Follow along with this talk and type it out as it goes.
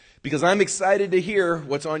because I'm excited to hear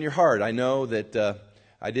what's on your heart. I know that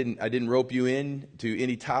I didn't rope you in to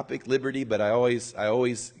any topic, Liberty, but I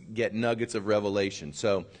always get nuggets of revelation.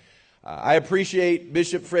 So I appreciate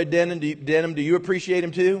Bishop Fred Denham. Do you appreciate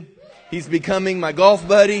him too? He's becoming my golf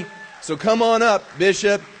buddy. So come on up,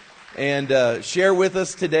 Bishop, and share with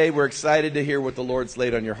us today. We're excited to hear what the Lord's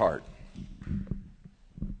laid on your heart.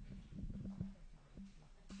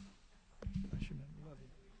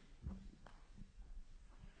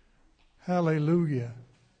 Hallelujah.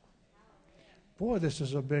 Boy, this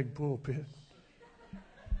is a big pulpit.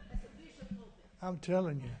 I'm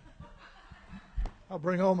telling you. I'll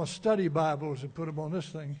bring all my study Bibles and put them on this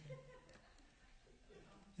thing.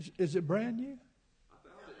 Is it brand new?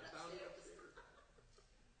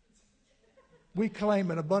 We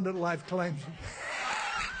claim it. Abundant Life claims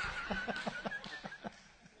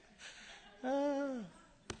it.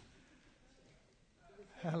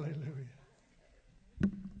 Hallelujah.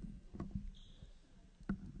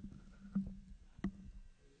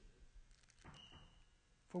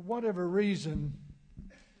 For whatever reason,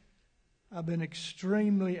 I've been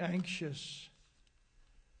extremely anxious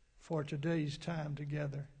for today's time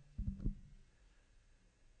together.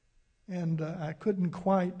 And I couldn't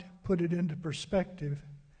quite put it into perspective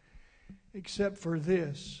except for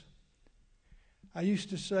this. I used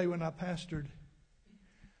to say when I pastored,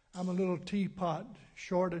 I'm a little teapot,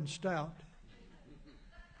 short and stout.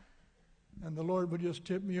 And the Lord would just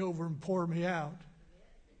tip me over and pour me out.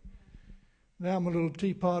 Now I'm a little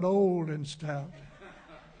teapot, old and stout.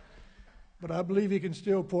 But I believe He can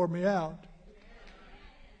still pour me out.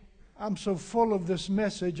 I'm so full of this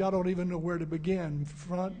message, I don't even know where to begin,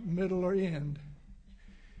 front, middle, or end.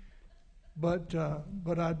 But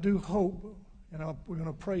I do hope, and we're going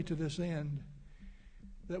to pray to this end,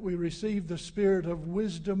 that we receive the spirit of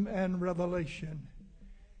wisdom and revelation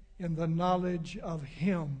in the knowledge of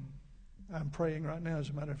Him. I'm praying right now, as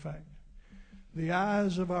a matter of fact. The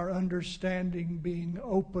eyes of our understanding being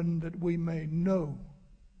opened that we may know.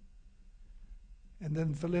 And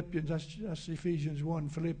then Philippians, that's Ephesians 1,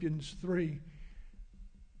 Philippians 3.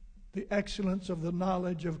 The excellence of the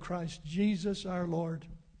knowledge of Christ Jesus our Lord,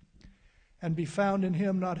 and be found in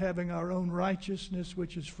Him, not having our own righteousness,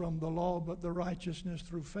 which is from the law, but the righteousness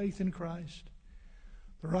through faith in Christ.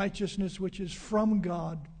 The righteousness which is from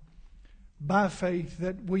God by faith,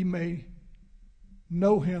 that we may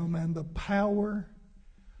know Him and the power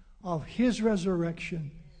of His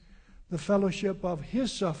resurrection, the fellowship of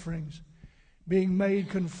His sufferings, being made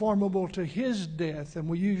conformable to His death. And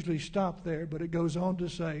we usually stop there, but it goes on to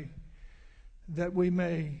say that we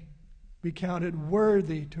may be counted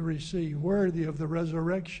worthy to receive, worthy of the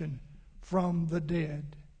resurrection from the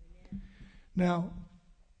dead. Now,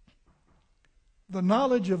 the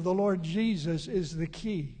knowledge of the Lord Jesus is the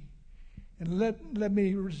key. And let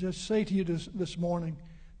me just say to you this morning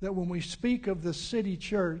that when we speak of the city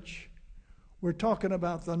church, we're talking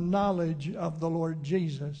about the knowledge of the Lord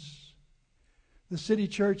Jesus. The city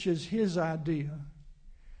church is His idea.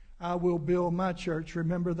 I will build my church.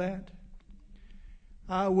 Remember that?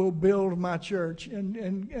 I will build my church.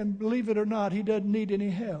 And believe it or not, He doesn't need any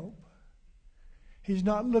help. He's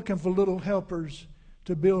not looking for little helpers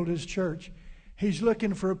to build His church. He's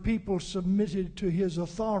looking for a people submitted to His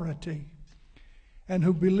authority and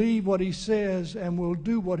who believe what He says and will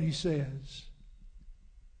do what He says.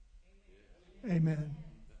 Amen.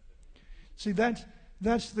 See,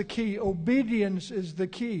 that's the key. Obedience is the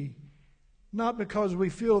key. Not because we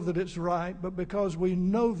feel that it's right, but because we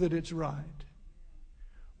know that it's right.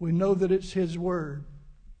 We know that it's His Word.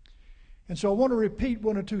 And so I want to repeat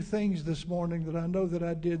one or two things this morning that I know that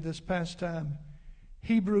I did this past time.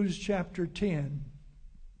 Hebrews chapter 10.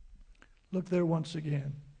 Look there once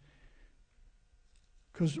again.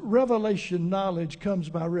 Because revelation knowledge comes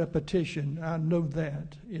by repetition. I know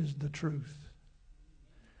that is the truth.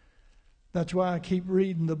 That's why I keep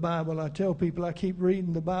reading the Bible. I tell people I keep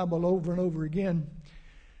reading the Bible over and over again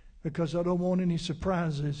because I don't want any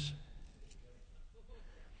surprises.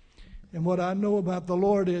 And what I know about the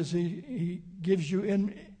Lord is He gives you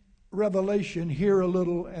in revelation here a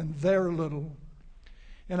little and there a little.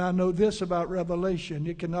 And I know this about revelation.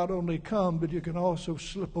 It can not only come, but you can also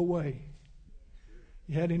slip away.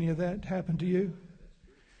 You had any of that happen to you?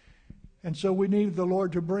 And so we need the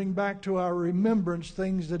Lord to bring back to our remembrance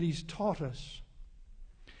things that He's taught us.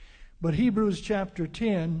 But Hebrews chapter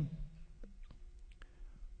 10,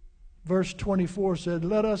 verse 24 said,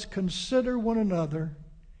 "Let us consider one another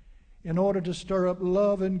in order to stir up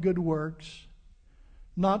love and good works,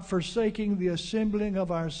 not forsaking the assembling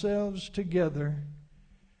of ourselves together,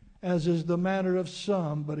 as is the manner of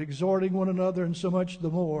some, but exhorting one another, and so much the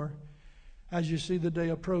more, as you see the day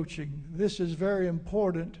approaching. This is very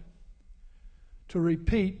important to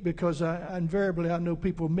repeat because invariably I know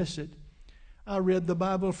people miss it. I read the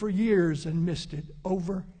Bible for years and missed it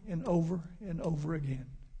over and over and over again.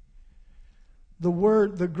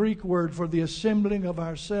 The Greek word for the assembling of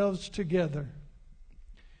ourselves together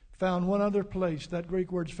found one other place. That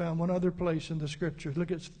Greek word's found one other place in the Scriptures.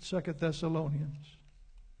 Look at 2 Thessalonians.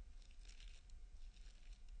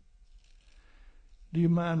 Do you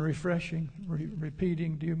mind refreshing,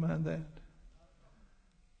 repeating? Do you mind that?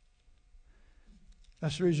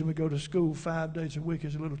 That's the reason we go to school 5 days a week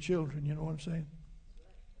as little children, you know what I'm saying?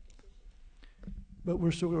 But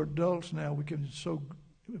we're so adults now, we can so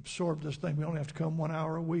absorb this thing. We only have to come 1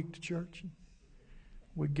 hour a week to church.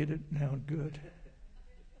 We get it now good.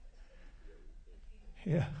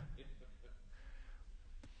 Yeah.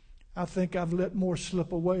 I think I've let more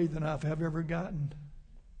slip away than I've ever gotten.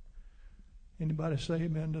 Anybody say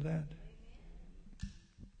amen to that?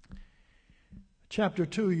 Chapter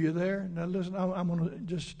 2, you there? Now listen, I'm going to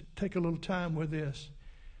just take a little time with this.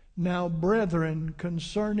 Now, brethren,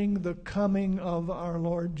 concerning the coming of our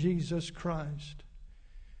Lord Jesus Christ.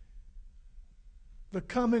 The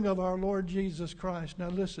coming of our Lord Jesus Christ. Now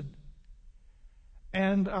listen.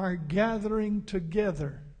 And our gathering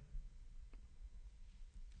together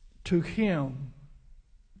to Him.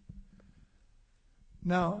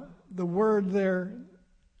 Now, the word there,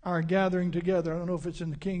 our gathering together, I don't know if it's in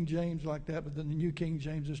the King James like that, but then the New King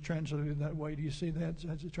James is translated that way. Do you see that?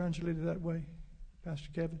 Is it translated that way, Pastor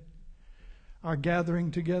Kevin? Our gathering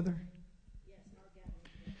together? Yes, our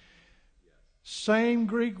gathering. Same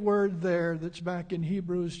Greek word there that's back in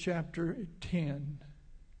Hebrews chapter 10.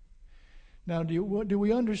 Now, do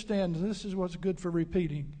we understand? This is what's good for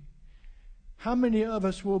repeating. How many of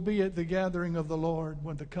us will be at the gathering of the Lord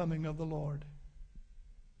when the coming of the Lord?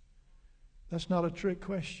 That's not a trick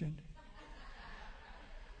question.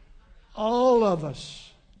 All of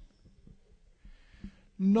us.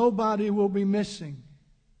 Nobody will be missing.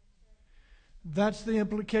 That's the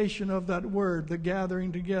implication of that word, the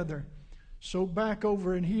gathering together. So back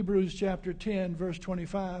over in Hebrews chapter 10, verse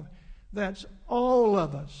 25, that's all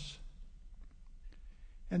of us.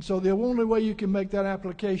 And so the only way you can make that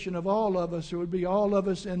application of all of us, it would be all of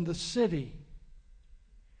us in the city.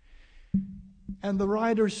 And the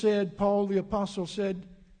writer said, Paul the apostle said,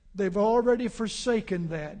 they've already forsaken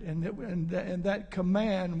that. And that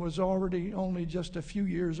command was already only just a few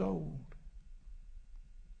years old.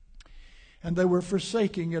 And they were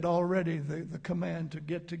forsaking it already, the command to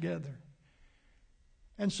get together.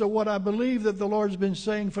 And so what I believe that the Lord's been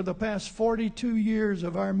saying for the past 42 years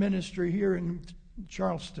of our ministry here in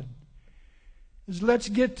Charleston is let's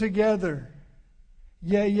get together.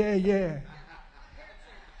 Yeah, yeah, yeah.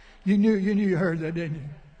 You knew you heard that, didn't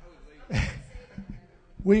you?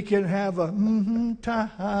 We can have a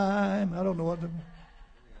time. I don't know what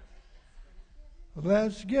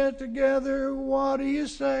let's get together. What do you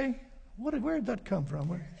say? Where did that come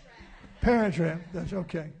from? Parent Trap. That's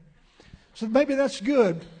okay. So maybe that's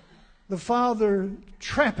good. The Father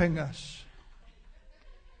trapping us.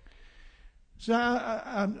 So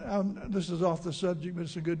this is off the subject, but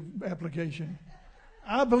it's a good application.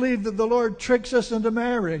 I believe that the Lord tricks us into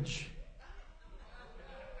marriage.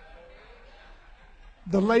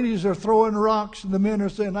 The ladies are throwing rocks and the men are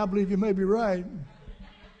saying, I believe you may be right.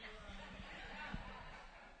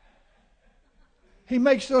 He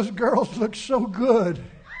makes those girls look so good.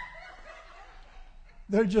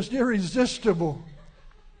 They're just irresistible.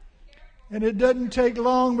 And it doesn't take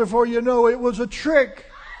long before you know it was a trick.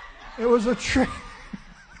 It was a trick.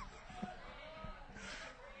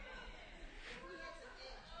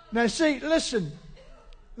 Now see, listen.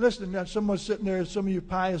 Now someone's sitting there, some of you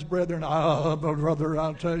pious brethren, brother,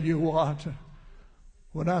 I'll tell you what.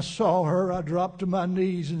 When I saw her, I dropped to my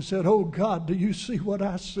knees and said, oh God, do you see what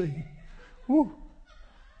I see? Woo.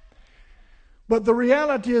 But the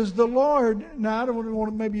reality is the Lord, now I don't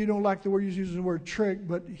want to, maybe you don't like the word, you use the word trick,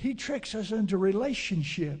 but He tricks us into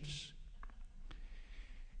relationships.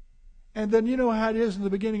 And then you know how it is in the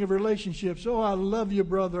beginning of relationships. Oh, I love you,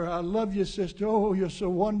 brother. I love you, sister. Oh, you're so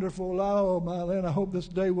wonderful. Oh, my land, I hope this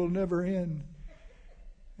day will never end.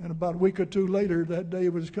 And about a week or two later, that day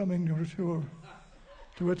was coming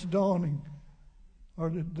to its dawning. Or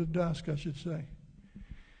the dusk, I should say.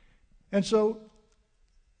 And so,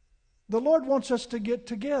 the Lord wants us to get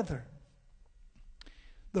together.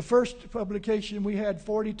 The first publication we had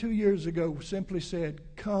 42 years ago simply said,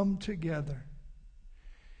 come together.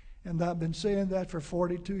 And I've been saying that for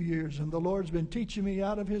 42 years. And the Lord's been teaching me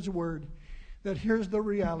out of His Word that here's the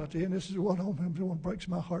reality. And this is what breaks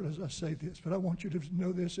my heart as I say this. But I want you to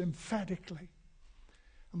know this emphatically.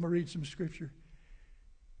 I'm going to read some scripture.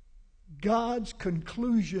 God's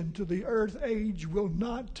conclusion to the earth age will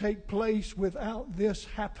not take place without this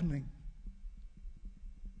happening.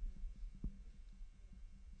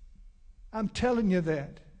 I'm telling you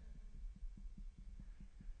that.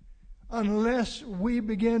 Unless we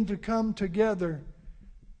begin to come together,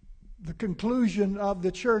 the conclusion of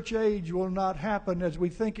the church age will not happen as we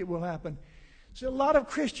think it will happen. See, a lot of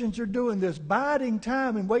Christians are doing this, biding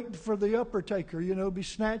time and waiting for the upper taker, be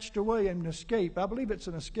snatched away and escape. I believe it's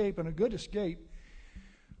an escape and a good escape.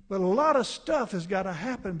 But a lot of stuff has got to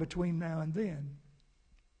happen between now and then.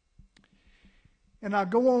 And I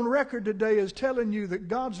go on record today as telling you that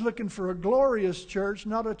God's looking for a glorious church,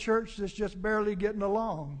 not a church that's just barely getting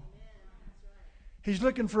along. He's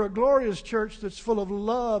looking for a glorious church that's full of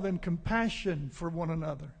love and compassion for one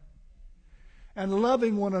another and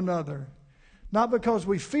loving one another. Not because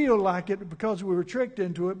we feel like it, but because we were tricked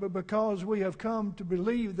into it, but because we have come to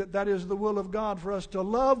believe that that is the will of God for us to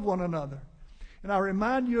love one another. And I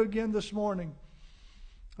remind you again this morning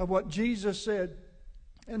of what Jesus said.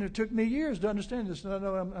 And it took me years to understand this. And I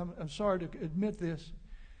know I'm sorry to admit this.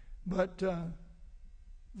 But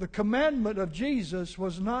the commandment of Jesus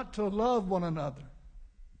was not to love one another.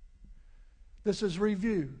 This is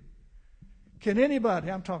review. Can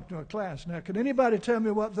anybody, I'm talking to a class now, can anybody tell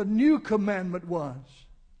me what the new commandment was?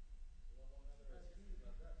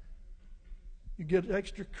 You get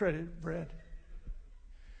extra credit, Brad.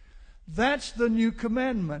 That's the new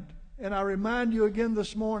commandment. And I remind you again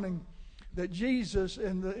this morning that Jesus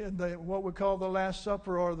in the what we call the Last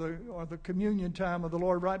Supper or the communion time of the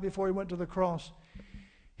Lord, right before he went to the cross,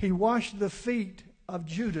 he washed the feet of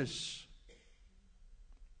Judas.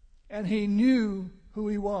 And he knew who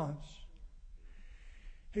he was.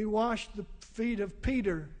 He washed the feet of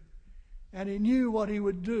Peter, and he knew what he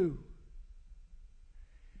would do.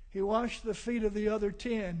 He washed the feet of the other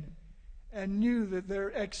 10 and knew that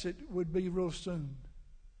their exit would be real soon,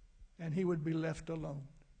 and he would be left alone.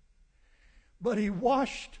 But he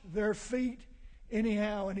washed their feet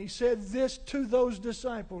anyhow, and he said this to those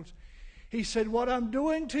disciples. He said, what I'm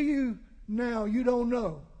doing to you now, you don't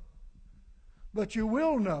know, but you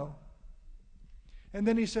will know. And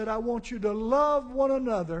then he said, I want you to love one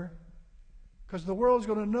another, because the world's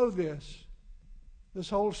going to know this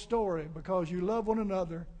whole story, because you love one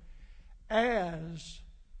another as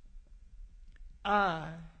I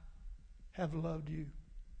have loved you.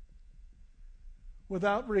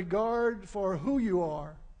 Without regard for who you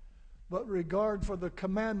are, but regard for the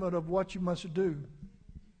commandment of what you must do.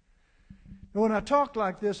 And when I talk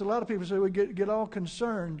like this, a lot of people say we get all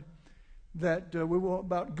concerned that we want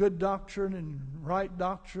about good doctrine and right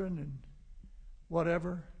doctrine and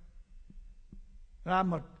whatever. And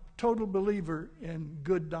I'm a total believer in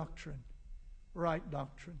good doctrine, right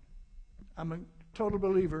doctrine. I'm a total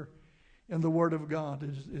believer in the Word of God.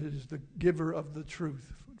 It is the giver of the truth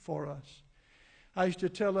for us. I used to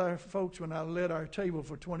tell our folks when I led our table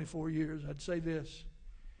for 24 years, I'd say this.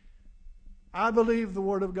 I believe the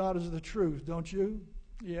Word of God is the truth, don't you?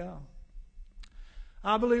 Yeah.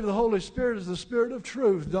 I believe the Holy Spirit is the Spirit of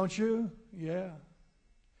truth, don't you? Yeah.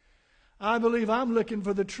 I believe I'm looking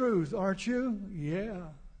for the truth, aren't you? Yeah.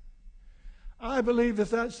 I believe if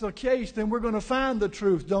that's the case, then we're going to find the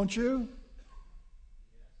truth, don't you?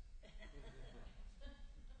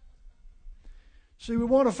 See, we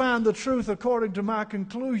want to find the truth according to my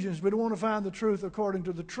conclusions. We don't want to find the truth according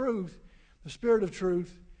to the truth, the Spirit of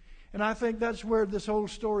truth. And I think that's where this whole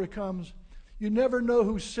story comes. You never know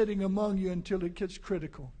who's sitting among you until it gets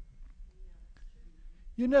critical.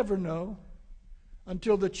 You never know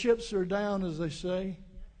until the chips are down, as they say,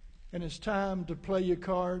 and it's time to play your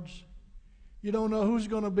cards. You don't know who's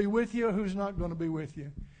going to be with you or who's not going to be with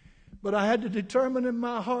you. But I had to determine in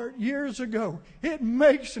my heart years ago, it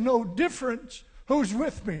makes no difference who's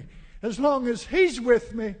with me. As long as he's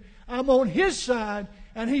with me, I'm on his side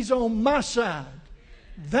and he's on my side.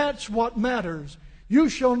 That's what matters. You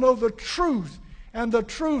shall know the truth, and the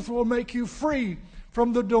truth will make you free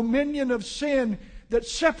from the dominion of sin that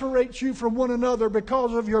separates you from one another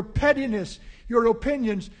because of your pettiness, your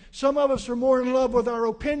opinions. Some of us are more in love with our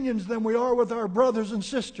opinions than we are with our brothers and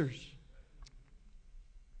sisters.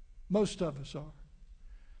 Most of us are.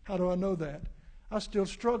 How do I know that? I still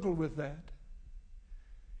struggle with that.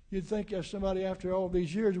 You'd think if somebody after all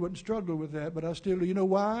these years wouldn't struggle with that, but I still, you know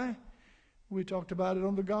why? We talked about it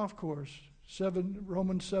on the golf course.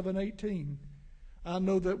 Romans 7:18. I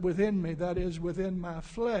know that within me, that is within my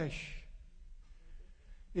flesh,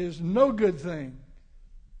 is no good thing.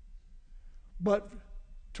 But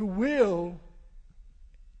to will,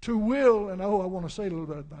 and I want to say a little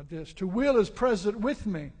bit about this. To will is present with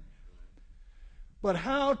me. but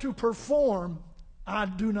how to perform I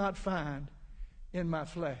do not find in my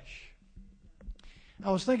flesh.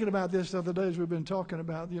 I was thinking about this the other day as we've been talking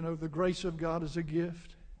about, the grace of God is a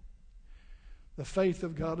gift. The faith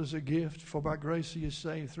of God is a gift. For by grace he is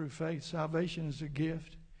saved through faith. Salvation is a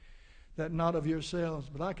gift, that not of yourselves.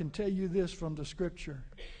 But I can tell you this from the Scripture.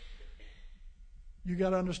 You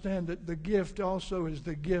got to understand that the gift also is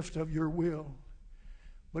the gift of your will.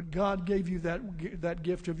 But God gave you that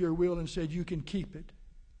gift of your will and said you can keep it,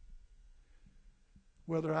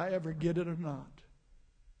 whether I ever get it or not.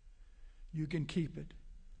 You can keep it.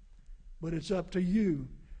 But it's up to you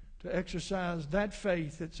to exercise that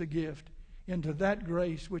faith that's a gift into that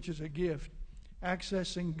grace which is a gift,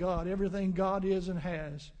 accessing God, everything God is and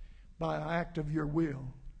has, by an act of your will.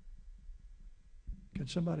 Can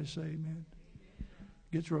somebody say amen?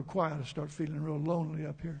 It gets real quiet. I start feeling real lonely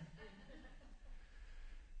up here.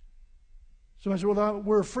 Somebody said, well,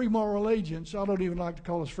 we're free moral agents. I don't even like to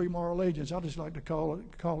call us free moral agents. I just like to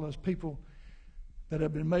call us people that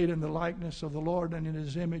have been made in the likeness of the Lord and in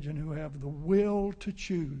his image, and who have the will to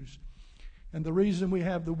choose. And the reason we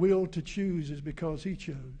have the will to choose is because he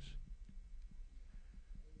chose.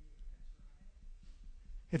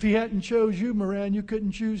 If he hadn't chose you, Moran, you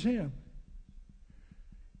couldn't choose him.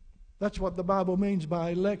 That's what the Bible means by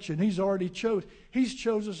election. He's already chose. He's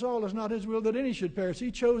chose us all. It's not his will that any should perish.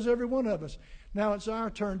 He chose every one of us. Now it's our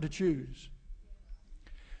turn to choose.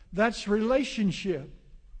 That's relationship.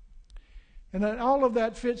 And all of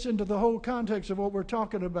that fits into the whole context of what we're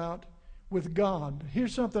talking about with God.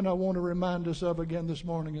 Here's something I want to remind us of again this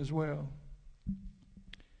morning as well.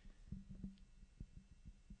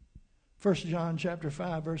 1 John chapter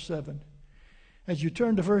 5, verse 7. As you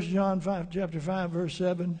turn to 1 John chapter 5, verse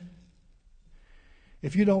 7,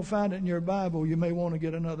 if you don't find it in your Bible, you may want to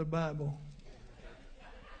get another Bible.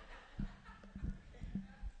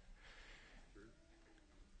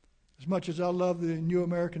 As much as I love the New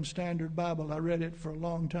American Standard Bible, I read it for a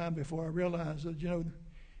long time before I realized that,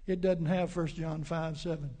 it doesn't have 1 John 5,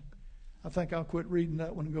 7. I think I'll quit reading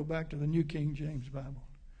that one and go back to the New King James Bible.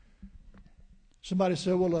 Somebody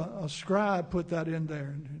said, well, a scribe put that in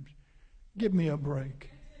there. Give me a break.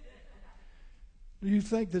 Do you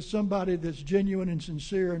think that somebody that's genuine and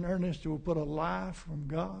sincere and earnest will put a lie from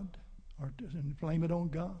God or blame it on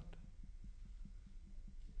God?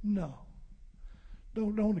 No.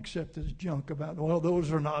 Don't accept this junk about, well,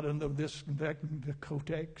 those are not in the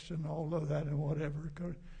codex and all of that and whatever.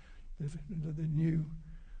 The new,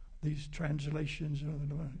 these translations.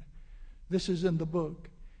 This is in the book.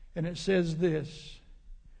 And it says this: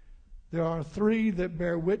 there are three that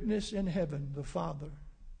bear witness in heaven, the Father,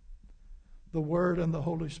 the Word, and the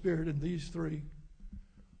Holy Spirit. And these three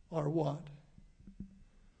are what?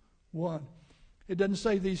 One. It doesn't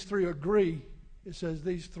say these three agree. It says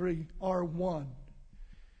these three are one.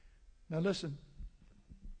 Now listen.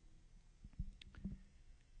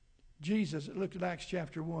 Jesus, look at Acts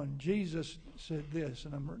chapter 1. Jesus said this,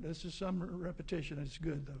 and this is some repetition. It's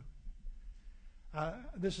good, though.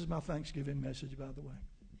 This is my Thanksgiving message, by the way.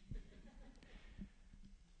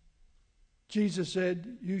 Jesus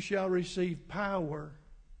said, you shall receive power.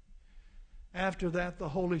 After that, the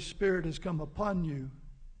Holy Spirit has come upon you,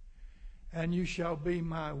 and you shall be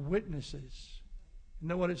my witnesses. You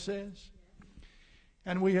know what it says?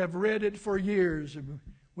 And we have read it for years.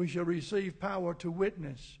 We shall receive power to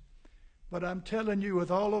witness. But I'm telling you with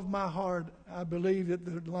all of my heart, I believe that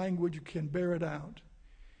the language can bear it out.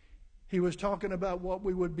 He was talking about what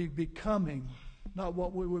we would be becoming, not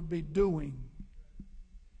what we would be doing.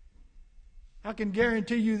 I can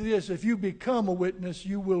guarantee you this: if you become a witness,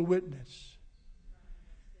 you will witness.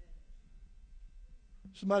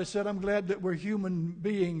 Somebody said, I'm glad that we're human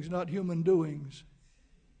beings, not human doings.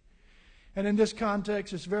 And in this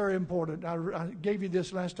context, it's very important. I gave you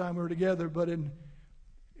this last time we were together, but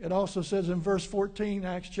it also says in verse 14,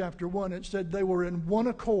 Acts chapter 1, it said they were in one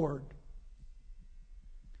accord.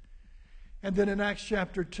 And then in Acts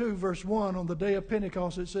chapter 2, verse 1, on the day of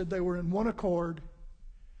Pentecost, it said they were in one accord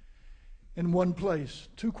in one place.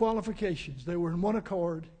 Two qualifications. They were in one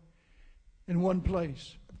accord in one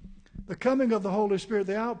place. The coming of the Holy Spirit,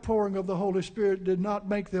 the outpouring of the Holy Spirit did not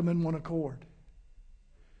make them in one accord.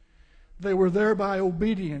 They were there by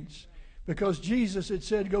obedience, because Jesus had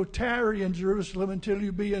said, go tarry in Jerusalem until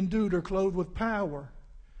you be endued or clothed with power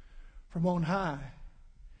from on high.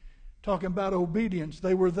 Talking about obedience.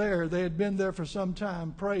 They were there. They had been there for some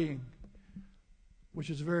time praying,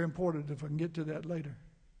 which is very important if I can get to that later.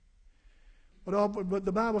 But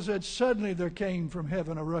the Bible said, suddenly there came from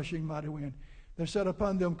heaven a rushing mighty wind. There sat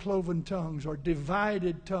upon them cloven tongues, or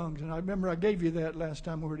divided tongues. And I remember I gave you that last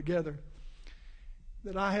time we were together.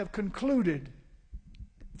 That I have concluded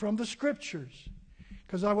from the Scriptures.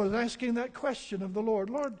 Because I was asking that question of the Lord.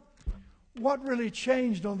 Lord, what really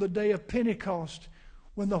changed on the day of Pentecost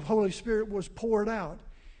when the Holy Spirit was poured out?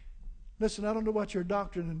 Listen, I don't know what your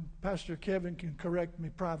doctrine, and Pastor Kevin can correct me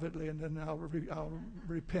privately, and then I'll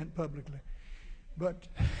repent publicly. But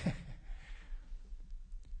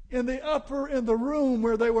in the room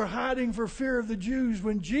where they were hiding for fear of the Jews,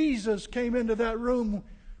 when Jesus came into that room,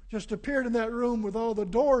 just appeared in that room with all the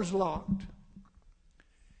doors locked.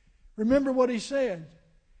 Remember what he said.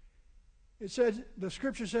 It said, the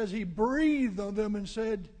Scripture says he breathed on them and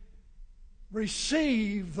said,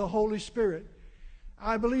 receive the Holy Spirit.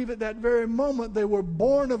 I believe at that very moment they were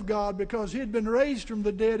born of God because he had been raised from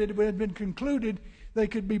the dead. It had been concluded they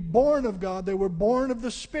could be born of God. They were born of the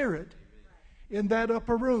Spirit in that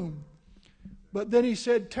upper room. But then he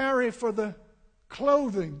said, tarry for the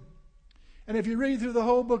clothing. And if you read through the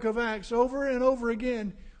whole book of Acts over and over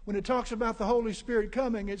again, when it talks about the Holy Spirit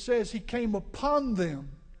coming, it says he came upon them.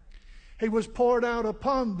 He was poured out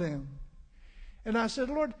upon them. And I said,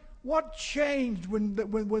 Lord, what changed when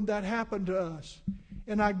that happened to us?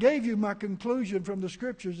 And I gave you my conclusion from the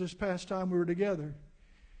Scriptures this past time we were together.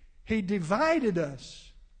 He divided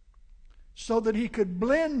us so that he could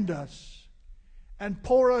blend us and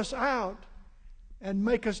pour us out and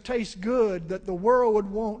make us taste good, that the world would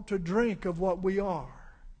want to drink of what we are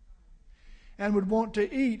and would want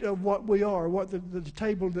to eat of what we are, what the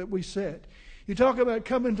table that we set. You talk about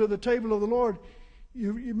coming to the table of the Lord.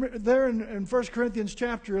 You there in 1 Corinthians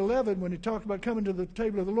chapter 11, when he talked about coming to the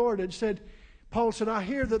table of the Lord, it said, Paul said, I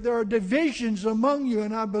hear that there are divisions among you,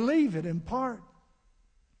 and I believe it in part.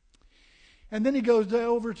 And then he goes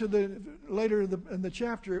over to later in the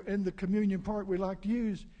chapter, in the communion part we like to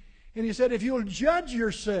use, and he said, if you'll judge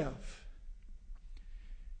yourself,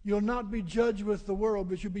 you'll not be judged with the world,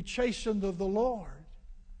 but you'll be chastened of the Lord.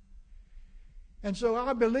 And so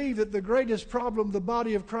I believe that the greatest problem the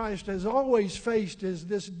body of Christ has always faced is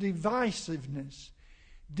this divisiveness,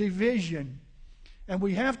 division. And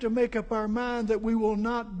we have to make up our mind that we will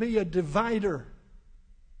not be a divider.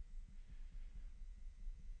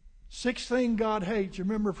 Sixth thing God hates. You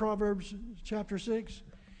remember Proverbs chapter 6?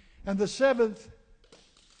 And the seventh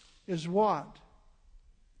is what?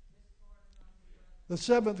 The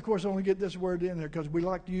seventh, of course, I only get this word in there because we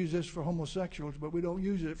like to use this for homosexuals, but we don't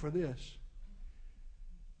use it for this.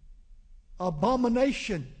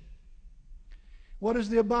 Abomination. What is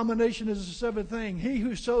the abomination is the seventh thing? He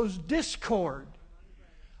who sows discord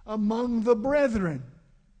among the brethren.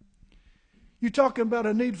 You're talking about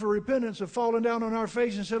a need for repentance, of falling down on our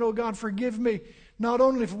face and said, oh God, forgive me, not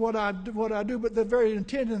only for what I do, but the very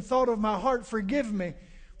intent and thought of my heart. Forgive me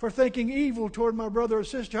for thinking evil toward my brother or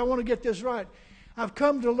sister. I want to get this right. I've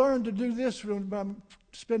come to learn to do this by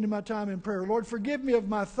spending my time in prayer. Lord, forgive me of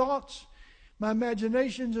my thoughts, my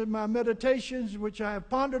imaginations, and my meditations, which I have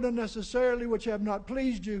pondered unnecessarily, which have not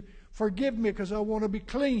pleased you. Forgive me, because I want to be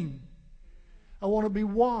clean. I want to be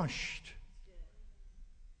washed.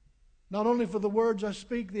 Not only for the words I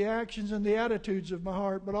speak, the actions and the attitudes of my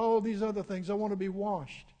heart, but all these other things. I want to be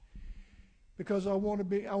washed. Because I want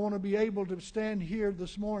to be able to stand here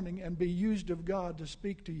this morning and be used of God to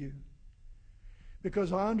speak to you.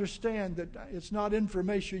 Because I understand that it's not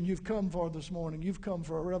information you've come for this morning. You've come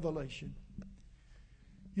for a revelation.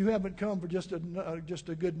 You haven't come for just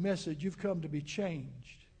a good message. You've come to be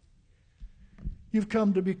changed. You've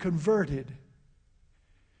come to be converted.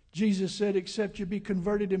 Jesus said, except you be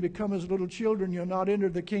converted and become as little children, you'll not enter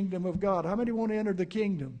the kingdom of God. How many want to enter the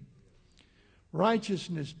kingdom?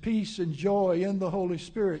 Righteousness, peace, and joy in the Holy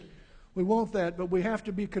Spirit. We want that, but we have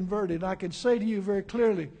to be converted. I can say to you very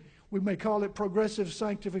clearly, we may call it progressive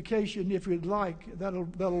sanctification if you'd like.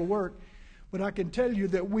 That'll work. But I can tell you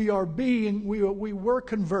that we were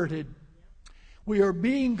converted. We are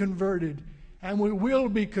being converted, and we will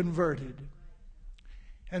be converted.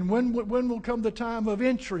 And when will come the time of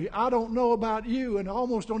entry? I don't know about you, and I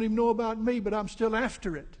almost don't even know about me, but I'm still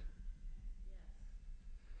after it.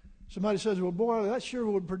 Somebody says, well, boy, that sure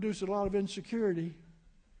would produce a lot of insecurity.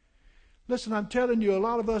 Listen, I'm telling you, a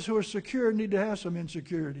lot of us who are secure need to have some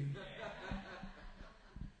insecurity.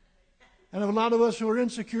 And a lot of us who are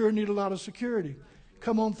insecure need a lot of security.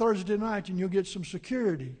 Come on Thursday night and you'll get some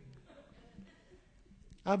security.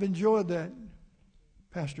 I've enjoyed that,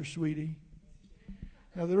 Pastor Sweetie.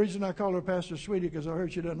 Now, the reason I call her Pastor Sweetie because I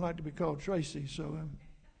heard she doesn't like to be called Tracy, so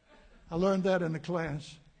I learned that in the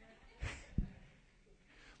class.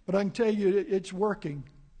 But I can tell you it's working.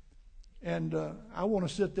 And I want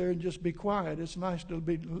to sit there and just be quiet. It's nice to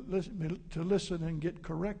listen and get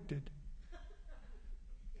corrected.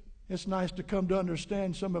 It's nice to come to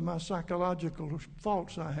understand some of my psychological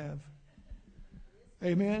faults I have.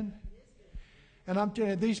 Amen? And I'm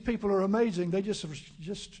telling you, these people are amazing. They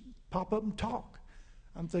just pop up and talk.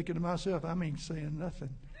 I'm thinking to myself, I ain't saying nothing.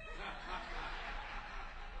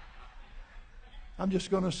 I'm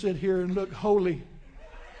just going to sit here and look holy.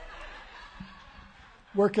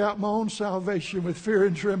 Work out my own salvation with fear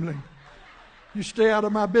and trembling. You stay out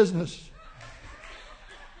of my business.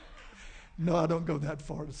 No, I don't go that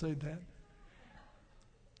far to say that.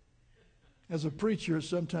 As a preacher,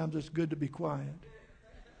 sometimes it's good to be quiet.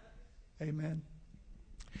 Amen.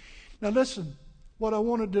 Now listen, what I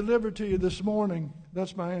want to deliver to you this morning,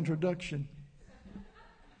 that's my introduction,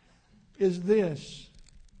 is this.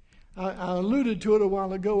 I alluded to it a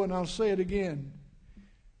while ago, and I'll say it again.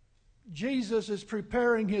 Jesus is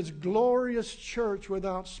preparing his glorious church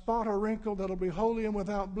without spot or wrinkle that'll be holy and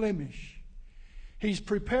without blemish. He's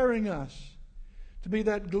preparing us to be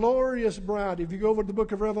that glorious bride. If you go over to the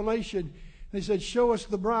book of Revelation, he said, show us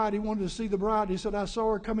the bride. He wanted to see the bride. He said, I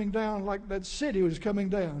saw her coming down like that city was coming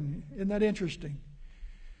down. Isn't that interesting?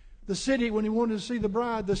 The city, when he wanted to see the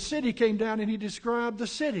bride, the city came down and he described the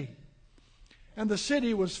city. And the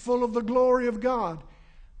city was full of the glory of God.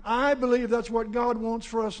 I believe that's what God wants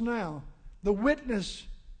for us now. The witness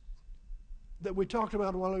that we talked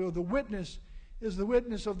about a while ago, the witness is the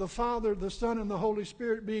witness of the Father, the Son, and the Holy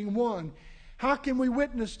Spirit being one. How can we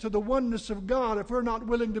witness to the oneness of God if we're not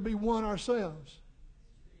willing to be one ourselves?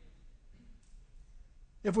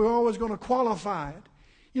 If we're always going to qualify it.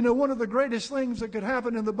 You know, one of the greatest things that could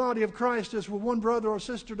happen in the body of Christ is for one brother or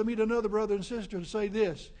sister to meet another brother and sister and say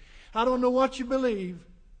this: I don't know what you believe,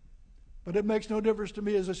 but it makes no difference to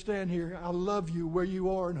me as I stand here. I love you where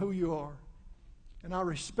you are and who you are. And I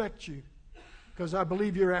respect you because I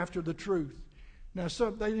believe you're after the truth. Now,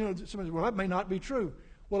 somebody says, well, that may not be true.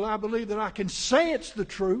 Well, I believe that I can say it's the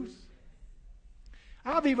truth.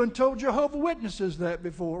 I've even told Jehovah's Witnesses that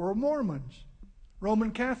before, or Mormons,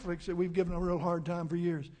 Roman Catholics that we've given a real hard time for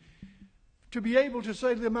years. To be able to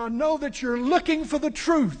say to them, I know that you're looking for the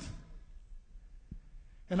truth.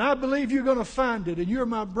 And I believe you're going to find it. And you're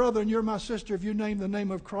my brother and you're my sister if you name the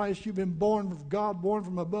name of Christ. You've been born of God, born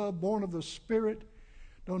from above, born of the Spirit.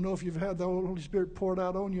 Don't know if you've had the Holy Spirit poured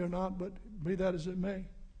out on you or not, but be that as it may.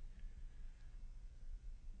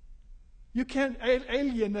 You can't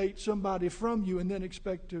alienate somebody from you and then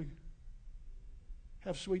expect to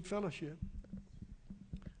have sweet fellowship.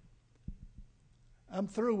 I'm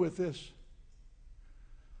through with this.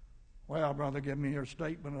 Well, brother, give me your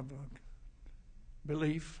statement of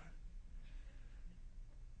belief,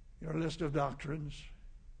 your list of doctrines,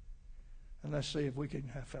 and let's see if we can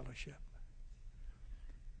have fellowship.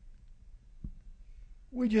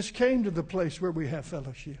 We just came to the place where we have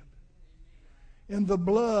fellowship. In the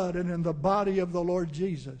blood and in the body of the Lord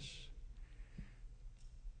Jesus.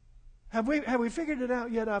 Have we figured it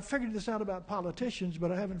out yet? I've figured this out about politicians,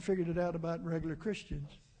 but I haven't figured it out about regular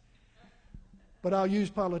Christians. But I'll use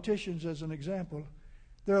politicians as an example.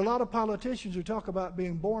 There are a lot of politicians who talk about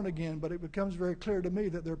being born again, but it becomes very clear to me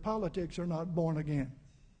that their politics are not born again.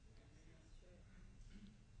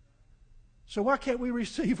 So why can't we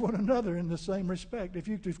receive one another in the same respect? If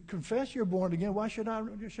you confess you're born again, why shouldn't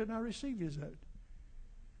I receive you as that?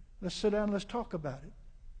 Let's sit down and let's talk about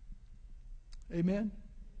it. Amen?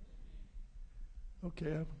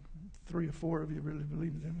 Okay, 3 or 4 of you really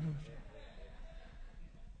believe that.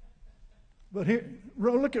 But here,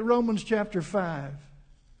 look at Romans chapter 5.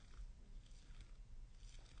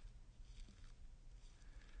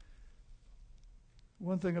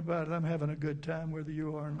 One thing about it, I'm having a good time whether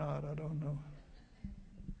you are or not. I don't know.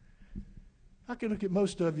 I can look at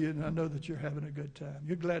most of you and I know that you're having a good time.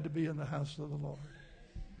 You're glad to be in the house of the Lord.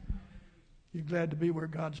 You're glad to be where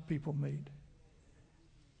God's people meet.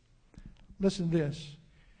 Listen to this.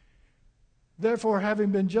 Therefore, having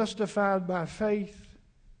been justified by faith,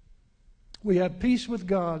 we have peace with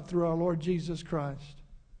God through our Lord Jesus Christ,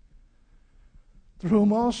 through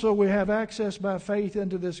whom also we have access by faith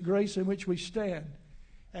into this grace in which we stand.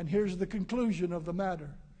 And here's the conclusion of the matter.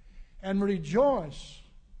 And rejoice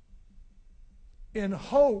in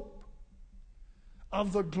hope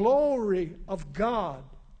of the glory of God.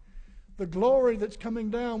 The glory that's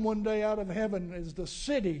coming down one day out of heaven is the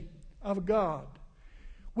city of God.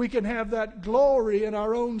 We can have that glory in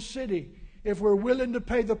our own city if we're willing to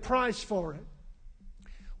pay the price for it.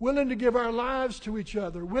 Willing to give our lives to each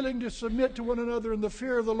other. Willing to submit to one another in the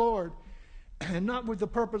fear of the Lord. And not with the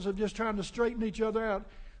purpose of just trying to straighten each other out.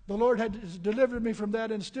 The Lord has delivered me from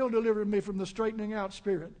that and still delivered me from the straightening out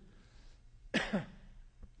spirit.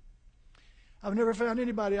 I've never found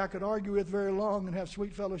anybody I could argue with very long and have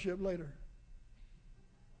sweet fellowship later.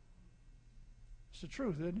 It's the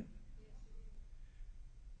truth, isn't it?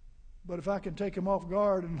 But if I can take them off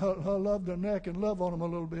guard and love their neck and love on them a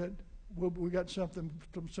little bit, we got something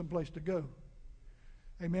from someplace to go.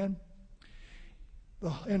 Amen?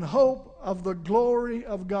 In hope of the glory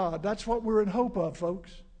of God. That's what we're in hope of,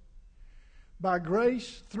 folks. By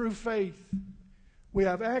grace, through faith, we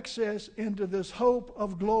have access into this hope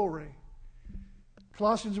of glory.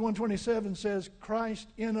 Colossians 1:27 says, Christ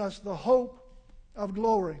in us, the hope of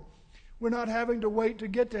glory. We're not having to wait to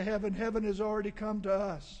get to heaven. Heaven has already come to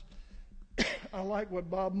us. I like what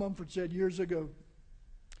Bob Mumford said years ago.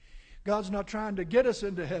 God's not trying to get us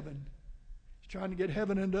into heaven. He's trying to get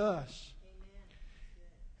heaven into us. Amen.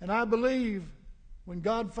 And I believe when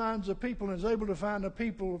God finds a people and is able to find a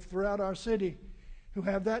people throughout our city who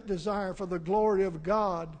have that desire for the glory of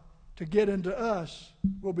God to get into us,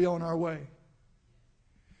 we'll be on our way.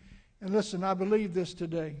 And listen, I believe this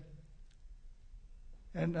today.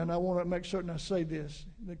 And I want to make certain I say this,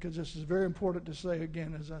 because this is very important to say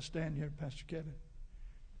again as I stand here, Pastor Kevin.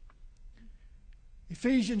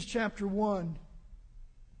 Ephesians chapter 1,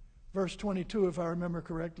 verse 22, if I remember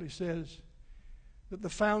correctly, says that the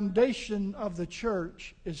foundation of the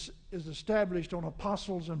church is established on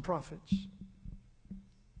apostles and prophets.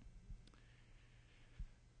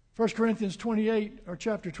 1 Corinthians 28, or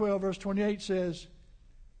chapter 12, verse 28 says,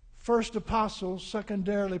 first apostles,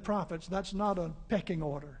 secondarily prophets. That's not a pecking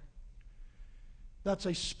order. That's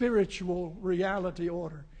a spiritual reality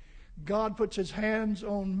order. God puts his hands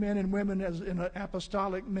on men and women as in an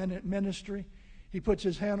apostolic ministry. He puts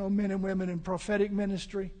his hand on men and women in prophetic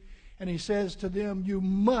ministry. And he says to them, you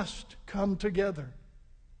must come together.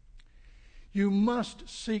 You must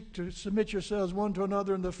seek to submit yourselves one to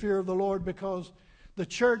another in the fear of the Lord, because the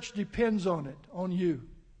church depends on it, on you.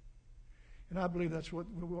 And I believe that's what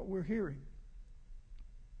we're hearing.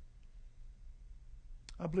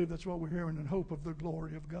 I believe that's what we're hearing in hope of the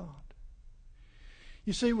glory of God.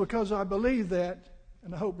 You see, because I believe that,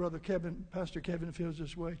 and I hope Pastor Kevin feels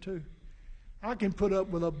this way too, I can put up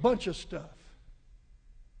with a bunch of stuff.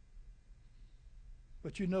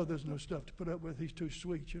 But you know there's no stuff to put up with. He's too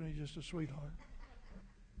sweet. You know, he's just a sweetheart.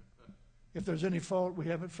 If there's any fault, we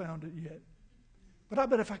haven't found it yet. But I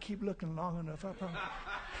bet if I keep looking long enough, I probably...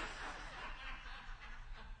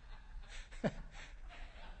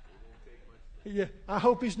 Yeah, I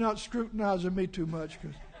hope he's not scrutinizing me too much,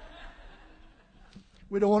 because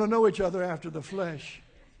we don't want to know each other after the flesh,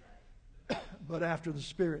 but after the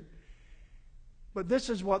Spirit. But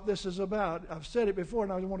this is what this is about. I've said it before,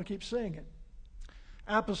 and I want to keep saying it.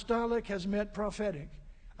 Apostolic has meant prophetic.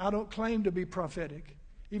 I don't claim to be prophetic,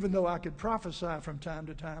 even though I could prophesy from time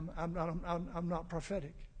to time. I'm not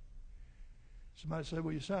prophetic. Somebody said,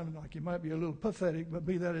 well, you sound like you might be a little pathetic, but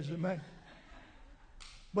be that as it may.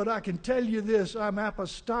 But I can tell you this, I'm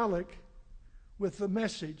apostolic with the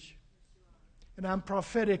message. And I'm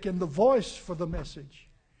prophetic in the voice for the message.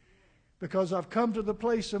 Because I've come to the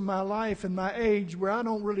place in my life and my age where I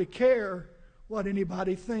don't really care what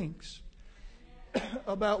anybody thinks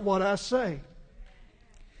about what I say.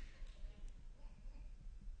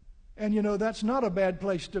 And you know, that's not a bad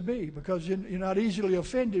place to be, because you're not easily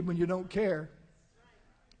offended when you don't care.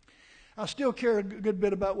 I still care a good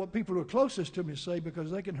bit about what people who are closest to me say,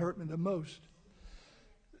 because they can hurt me the most.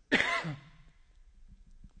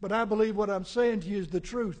 But I believe what I'm saying to you is the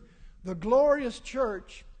truth. The glorious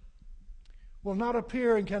church will not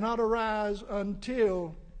appear and cannot arise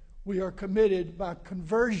until we are committed by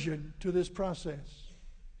conversion to this process.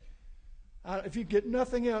 If you get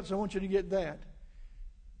nothing else, I want you to get that.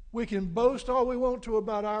 We can boast all we want to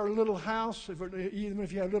about our little house. Even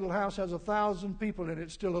if your little house has 1,000 people in it,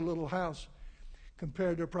 it's still a little house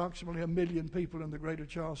compared to approximately 1 million people in the greater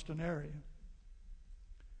Charleston area.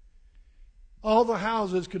 All the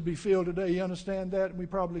houses could be filled today. You understand that? And we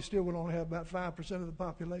probably still would only have about 5% of the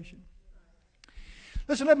population.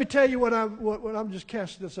 Listen, let me tell you what I'm just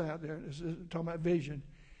casting this out there. This is talking about vision.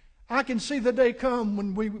 I can see the day come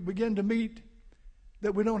when we begin to meet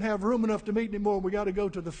that we don't have room enough to meet anymore. We got to go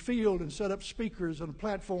to the field and set up speakers on a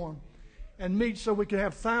platform and meet so we can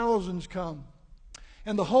have thousands come.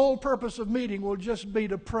 And the whole purpose of meeting will just be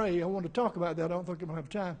to pray. I want to talk about that. I don't think I'm going to have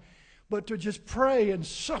time. But to just pray and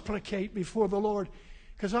supplicate before the Lord.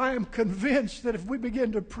 Because I am convinced that if we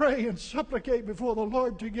begin to pray and supplicate before the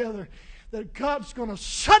Lord together, that God's going to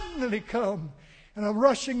suddenly come in a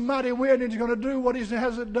rushing mighty wind, and He's going to do what He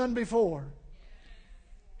hasn't done before.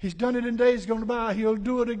 He's done it in days gone by. He'll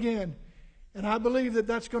do it again. And I believe that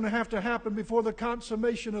that's going to have to happen before the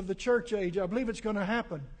consummation of the church age. I believe it's going to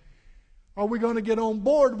happen. Are we going to get on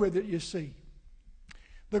board with it, you see?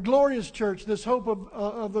 The glorious church, this hope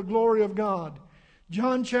of the glory of God.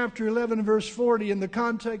 John chapter 11, verse 40, in the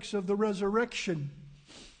context of the resurrection,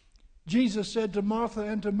 Jesus said to Martha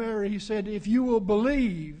and to Mary, He said, if you will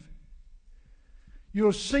believe,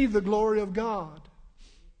 you'll see the glory of God.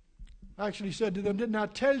 I actually said to them, didn't I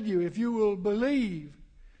tell you, if you will believe,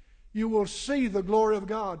 you will see the glory of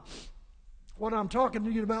God. What I'm talking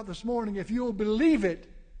to you about this morning, if you will believe it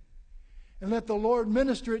and let the Lord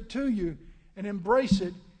minister it to you and embrace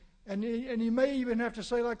it, and you may even have to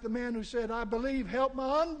say like the man who said, I believe, help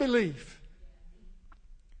my unbelief.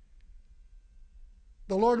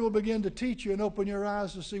 The Lord will begin to teach you and open your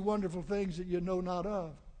eyes to see wonderful things that you know not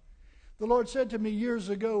of. The Lord said to me years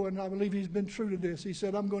ago, and I believe He's been true to this, He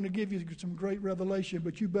said, I'm going to give you some great revelation,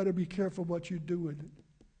 but you better be careful what you do with it.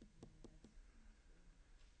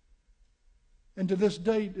 And to this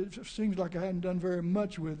date, it seems like I hadn't done very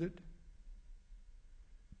much with it.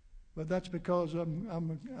 But that's because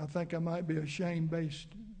I think I might be a shame-based,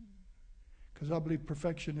 because I believe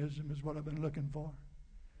perfectionism is what I've been looking for.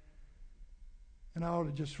 And I ought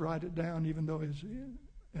to just write it down, even though it's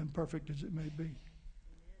imperfect as it may be.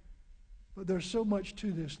 But there's so much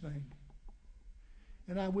to this thing.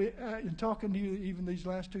 And in talking to you even these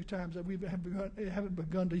last two times, we haven't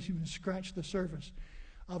begun to even scratch the surface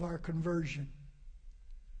of our conversion.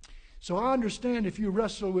 So I understand if you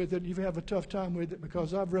wrestle with it, you have a tough time with it,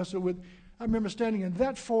 because I've wrestled with. I remember standing in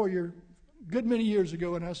that foyer a good many years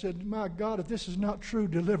ago, and I said, my God, if this is not true,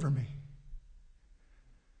 deliver me.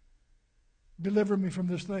 Deliver me from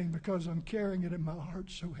this thing, because I'm carrying it in my heart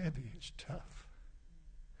so heavy. It's tough.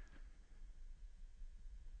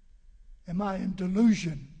 Am I in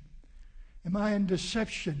delusion? Am I in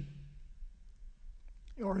deception?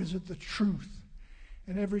 Or is it the truth?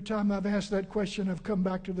 And every time I've asked that question, I've come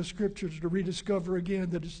back to the Scriptures to rediscover again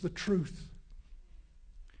that it's the truth.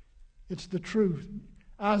 It's the truth.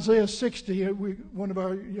 Isaiah 60, one of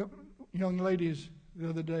our young ladies the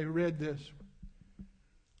other day read this.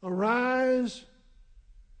 Arise,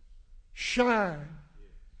 shine.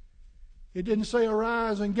 It didn't say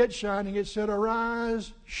arise and get shining. It said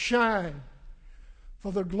arise, shine.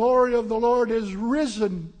 For the glory of the Lord is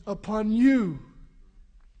risen upon you.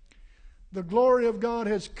 The glory of God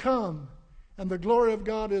has come, and the glory of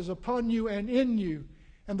God is upon you and in you,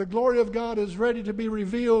 and the glory of God is ready to be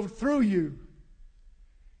revealed through you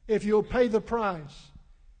if you'll pay the price,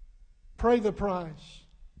 pray the price,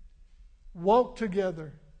 walk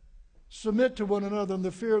together, submit to one another in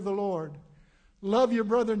the fear of the Lord, love your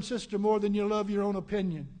brother and sister more than you love your own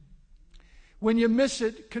opinion. When you miss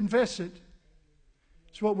it, confess it.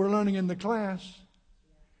 It's what we're learning in the class.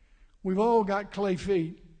 We've all got clay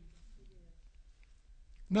feet.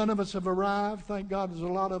 None of us have arrived. Thank God there's a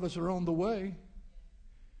lot of us are on the way.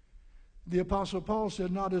 The Apostle Paul said,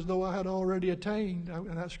 not as though I had already attained,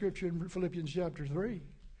 in that scripture in Philippians chapter 3.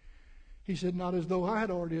 He said, not as though I had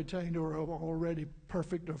already attained or already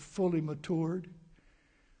perfect or fully matured,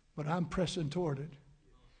 but I'm pressing toward it.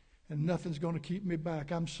 And nothing's going to keep me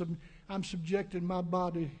back. I'm subjecting my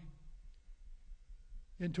body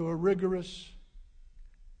into a rigorous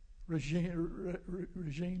regimen.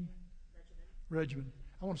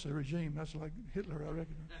 I want to say regime. That's like Hitler, I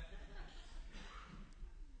reckon.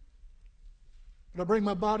 But I bring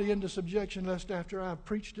my body into subjection lest after I've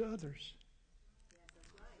preached to others,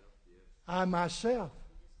 I myself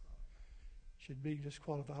should be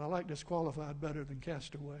disqualified. I like disqualified better than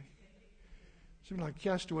castaway. Seems like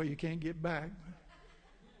castaway you can't get back.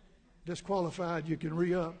 Disqualified you can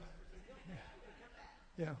re-up.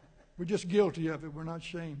 Yeah. We're just guilty of it. We're not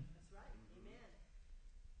shamed.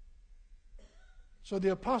 So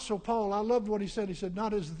the Apostle Paul, I loved what he said. He said,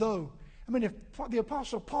 not as though. I mean, if the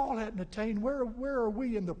Apostle Paul hadn't attained, where are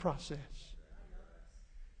we in the process?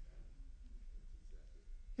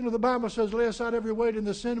 You know, the Bible says, lay aside every weight and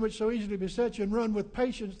the sin which so easily besets you, and run with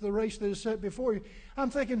patience the race that is set before you. I'm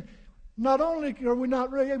thinking, not only are we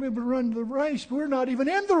not able to run the race, we're not even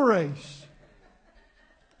in the race.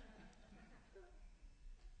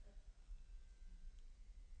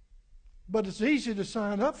 But it's easy to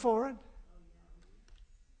sign up for it.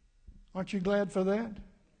 Aren't you glad for that?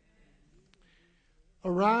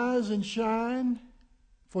 Arise and shine,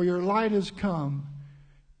 for your light has come,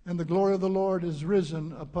 and the glory of the Lord is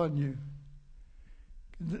risen upon you.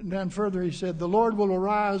 Then further he said, the Lord will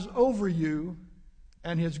arise over you,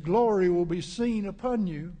 and His glory will be seen upon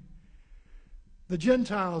you. The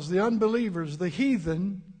Gentiles, the unbelievers, the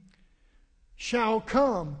heathen shall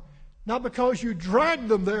come. Not because you dragged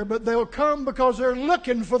them there, but they'll come because they're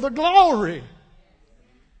looking for the glory.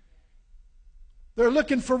 They're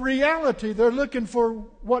looking for reality. They're looking for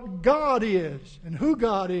what God is and who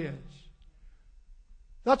God is.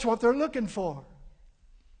 That's what they're looking for.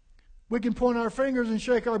 We can point our fingers and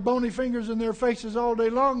shake our bony fingers in their faces all day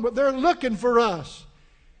long, but they're looking for us.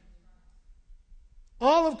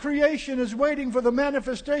 All of creation is waiting for the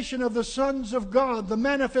manifestation of the sons of God, the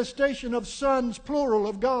manifestation of sons, plural,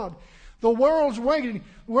 of God. The world's waiting.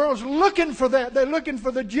 The world's looking for that. They're looking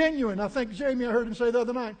for the genuine. I think Jamie, I heard him say the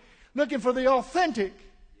other night, looking for the authentic.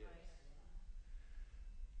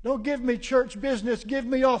 Don't give me church business, give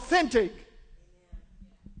me authentic.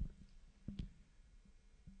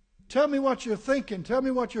 Tell me what you're thinking. Tell me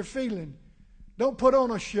what you're feeling. Don't put on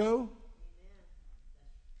a show.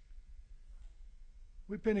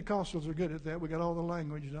 We Pentecostals are good at that. We got all the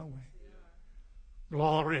language, don't we?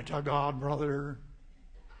 Glory to God, brother.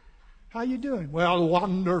 How you doing? Well,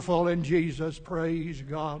 wonderful in Jesus. Praise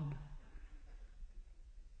God.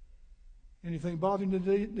 Anything bothering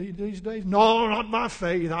you these days? No, not my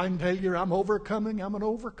faith. I can tell you I'm overcoming. I'm an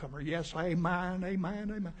overcomer. Yes, amen,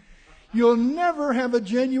 amen, amen. You'll never have a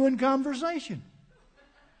genuine conversation.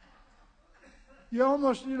 You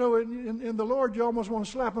almost, in the Lord, you almost want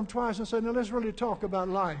to slap them twice and say, now let's really talk about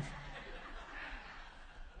life.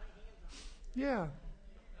 Yeah.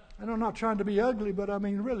 I know I'm not trying to be ugly, but I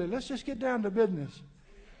mean, really, let's just get down to business.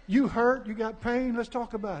 You hurt, you got pain, let's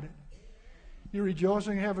talk about it. You're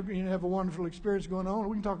rejoicing, you have a wonderful experience going on.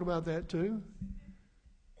 We can talk about that too.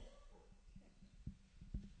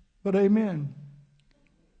 But amen.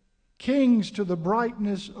 Kings, to the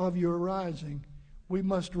brightness of your rising, we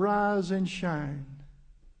must rise and shine.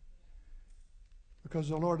 Because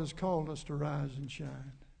the Lord has called us to rise and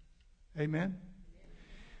shine. Amen?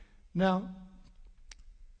 Now,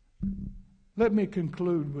 let me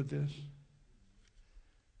conclude with this.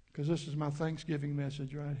 Because this is my Thanksgiving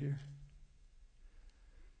message right here.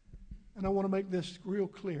 And I want to make this real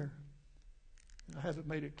clear. I haven't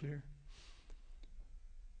made it clear.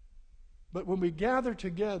 But when we gather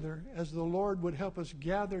together, as the Lord would help us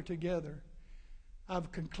gather together,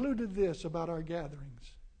 I've concluded this about our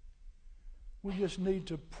gatherings. We just need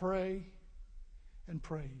to pray and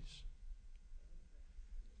praise.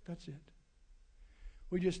 That's it.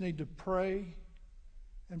 We just need to pray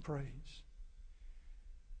and praise.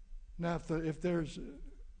 Now, if there's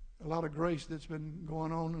a lot of grace that's been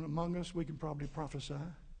going on among us, we can probably prophesy.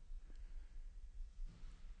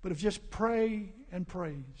 But if just pray and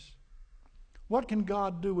praise, what can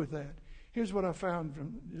God do with that? Here's what I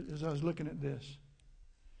found as I was looking at this.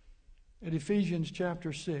 At Ephesians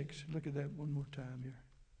chapter 6, look at that one more time here.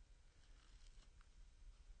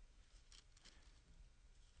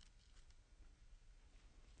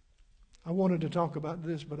 I wanted to talk about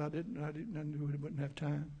this, but I knew we wouldn't have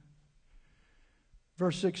time.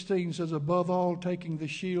 Verse 16 says, above all, taking the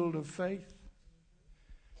shield of faith.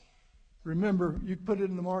 Remember, you put it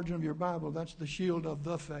in the margin of your Bible, that's the shield of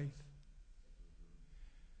the faith.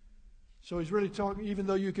 So he's really talking, even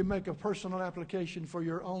though you can make a personal application for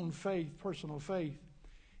your own faith, personal faith,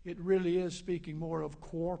 it really is speaking more of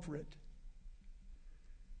corporate,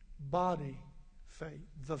 body faith,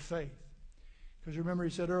 the faith. Because remember,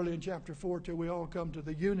 he said earlier in chapter 4, till we all come to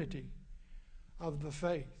the unity of the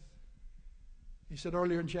faith. He said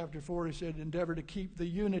earlier in chapter 4, he said, endeavor to keep the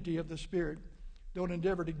unity of the Spirit. Don't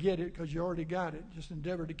endeavor to get it because you already got it. Just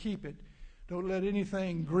endeavor to keep it. Don't let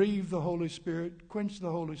anything grieve the Holy Spirit, quench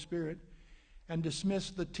the Holy Spirit, and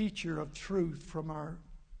dismiss the teacher of truth from our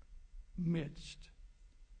midst.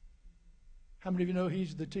 How many of you know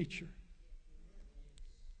he's the teacher?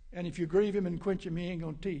 And if you grieve him and quench him, he ain't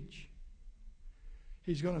going to teach.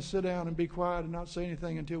 He's going to sit down and be quiet and not say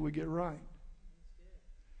anything until we get right.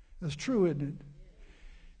 That's true, isn't it?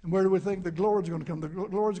 And where do we think the glory's going to come? The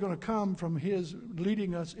glory's going to come from his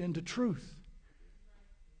leading us into truth.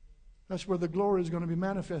 That's where the glory is going to be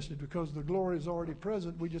manifested, because the glory is already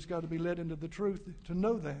present. We just got to be led into the truth to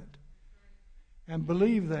know that and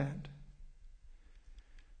believe that.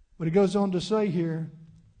 But he goes on to say here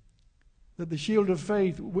that the shield of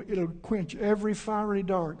faith, it'll quench every fiery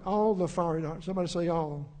dart, all the fiery darts. Somebody say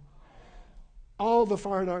all. All the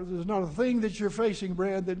fiery darts. There's not a thing that you're facing,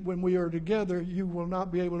 Brad, that when we are together you will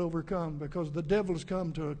not be able to overcome, because the devil's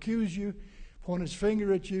come to accuse you, point his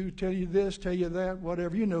finger at you, tell you this, tell you that,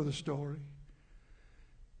 whatever. You know the story.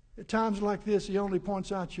 At times like this, he only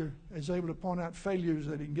points out is able to point out failures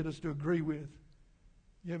that he can get us to agree with.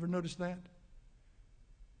 You ever notice that?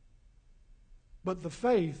 But the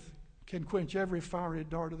faith can quench every fiery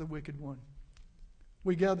dart of the wicked one.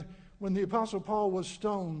 We gather. When the Apostle Paul was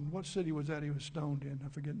stoned, what city was that he was stoned in? I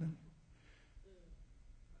forget now.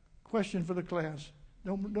 Question for the class.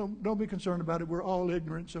 Don't be concerned about it. We're all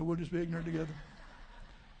ignorant, so we'll just be ignorant together.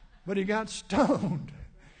 But he got stoned.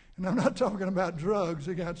 And I'm not talking about drugs.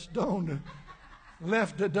 He got stoned,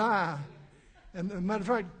 left to die. And as a matter of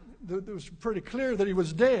fact, it was pretty clear that he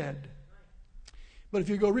was dead. But if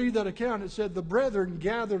you go read that account, it said the brethren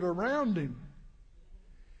gathered around him.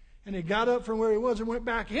 And he got up from where he was and went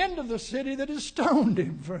back into the city that has stoned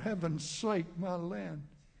him. For heaven's sake, my land.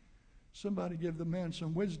 Somebody give the man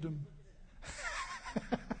some wisdom.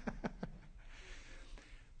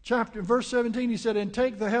 Verse 17, he said, and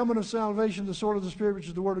take the helmet of salvation, the sword of the Spirit, which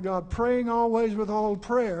is the word of God, praying always with all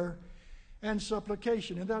prayer and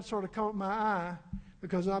supplication. And that sort of caught my eye,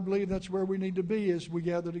 because I believe that's where we need to be as we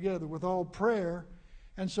gather together, with all prayer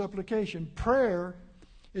and supplication. Prayer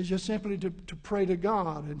is just simply to pray to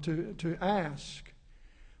God and to ask.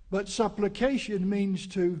 But supplication means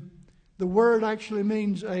the word actually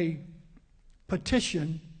means a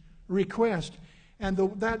petition, request. And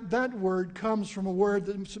that word comes from a word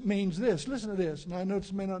that means this. Listen to this. And I know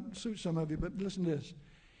this may not suit some of you, but listen to this.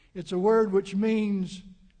 It's a word which means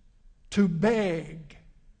to beg.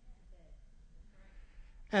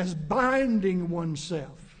 As binding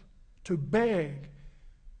oneself. To beg.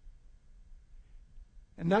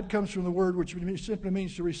 And that comes from the word which simply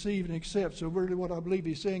means to receive and accept. So really what I believe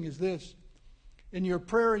he's saying is this. In your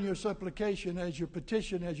prayer and your supplication, as your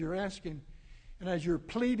petition, as you're asking, and as you're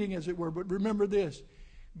pleading, as it were. But remember this.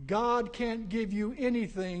 God can't give you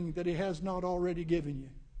anything that he has not already given you.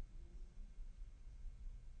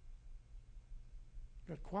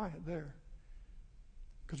 Got quiet there.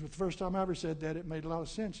 Because the first time I ever said that, it made a lot of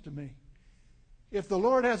sense to me. If the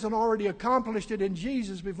Lord hasn't already accomplished it in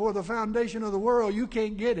Jesus before the foundation of the world, you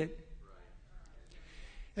can't get it.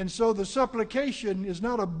 And so the supplication is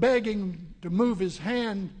not a begging to move his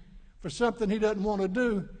hand for something he doesn't want to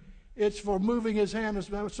do. It's for moving his hand as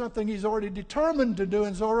something he's already determined to do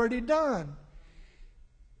and has already done.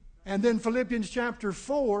 And then Philippians chapter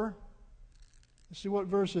 4. Let's see, what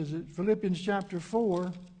verse is it? Philippians chapter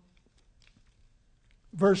 4,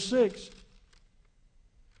 verse 6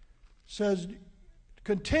 says,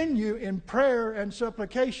 continue in prayer and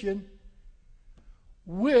supplication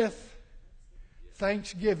with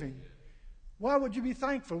thanksgiving. Why would you be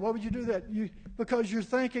thankful? Why would you do that? Because you're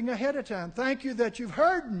thinking ahead of time. Thank you that you've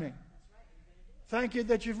heard me. Thank you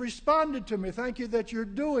that you've responded to me. Thank you that you're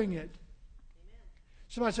doing it.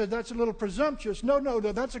 Somebody said, that's a little presumptuous. No,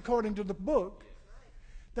 that's according to the book.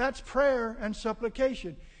 That's prayer and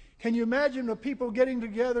supplication. Can you imagine the people getting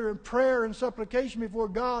together in prayer and supplication before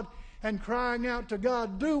God and crying out to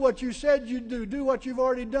God, do what you said you'd do. Do what you've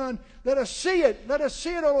already done. Let us see it. Let us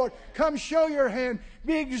see it, O Lord. Come show your hand.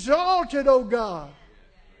 Be exalted, O God.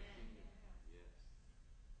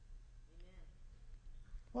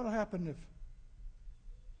 What will happen if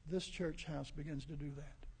this church house begins to do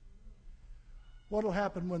that? What will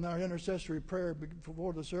happen when our intercessory prayer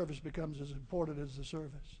before the service becomes as important as the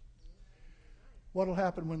service? What will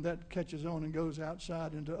happen when that catches on and goes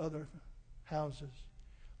outside into other houses?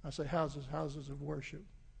 I say houses of worship.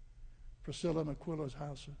 Priscilla and Aquila's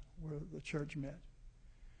house where the church met.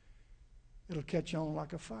 It'll catch on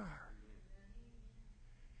like a fire.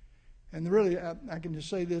 And really, I can just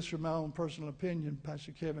say this from my own personal opinion,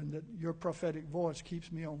 Pastor Kevin, that your prophetic voice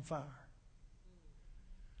keeps me on fire.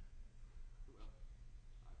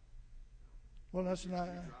 Well, that's not.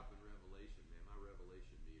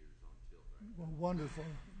 Well, wonderful.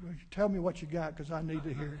 Well, tell me what you got, because I need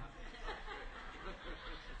to hear it.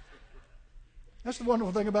 That's the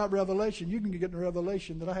wonderful thing about revelation. You can get a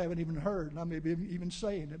revelation that I haven't even heard, and I may be even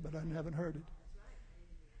saying it, but I haven't heard it.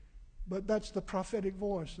 But that's the prophetic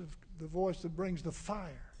voice, the voice that brings the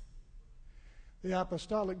fire. The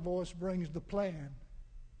apostolic voice brings the plan,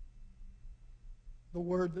 the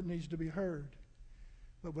word that needs to be heard.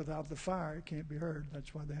 But without the fire, it can't be heard.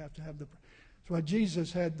 That's why they have to have the. That's why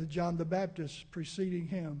Jesus had John the Baptist preceding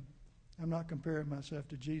him. I'm not comparing myself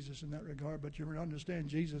to Jesus in that regard, but you understand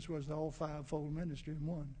Jesus was the whole fivefold ministry in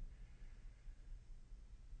one.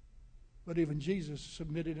 But even Jesus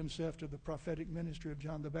submitted himself to the prophetic ministry of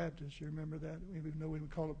John the Baptist. You remember that? Even though we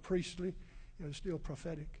would call it priestly, it was still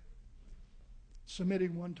prophetic.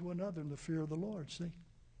 Submitting one to another in the fear of the Lord, see?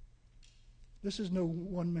 This is no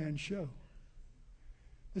one-man show.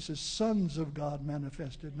 This is sons of God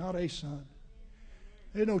manifested, not a son.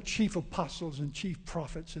 There are no chief apostles and chief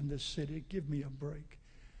prophets in this city. Give me a break.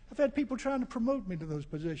 I've had people trying to promote me to those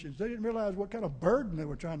positions. They didn't realize what kind of burden they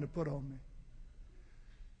were trying to put on me.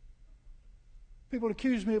 People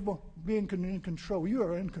accuse me of being in control. You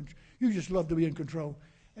are in control. You just love to be in control.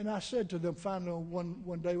 And I said to them finally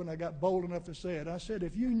one day when I got bold enough to say it, I said,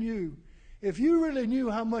 if you really knew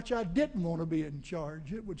how much I didn't want to be in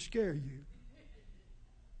charge, it would scare you.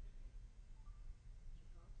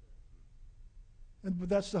 But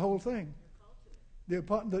that's the whole thing.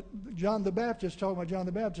 John the Baptist, talking about John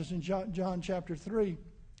the Baptist in John chapter 3,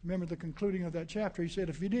 remember the concluding of that chapter, he said,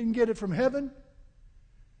 if you didn't get it from heaven,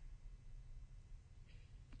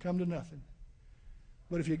 come to nothing.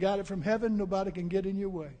 But if you got it from heaven, nobody can get in your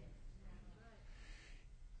way.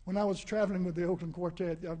 When I was traveling with the Oakland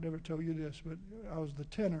Quartet, I've never told you this, but I was the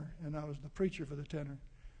tenor and I was the preacher for the tenor.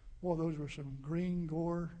 Boy, those were some green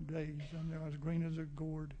gore days. I mean, I was green as a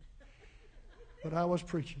gourd. But I was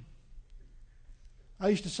preaching. I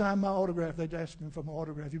used to sign my autograph. They'd ask me for my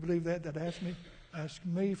autograph. You believe that? They'd ask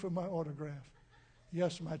me for my autograph.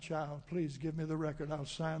 Yes, my child, please give me the record. I'll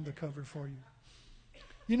sign the cover for you.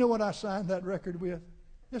 You know what I signed that record with?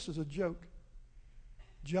 This is a joke.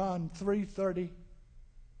 John 3:30.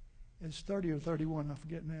 It's 30 or 31, I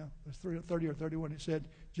forget now. It's 30 or 31. It said,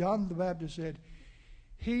 John the Baptist said,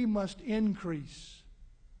 "He must increase,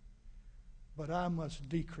 but I must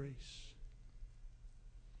decrease."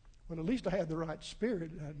 Well, at least I had the right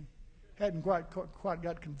spirit. I hadn't quite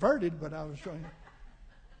got converted, but I was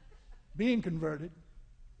being converted.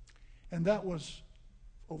 And that was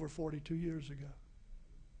over 42 years ago.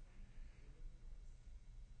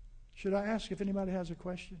 Should I ask if anybody has a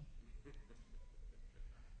question?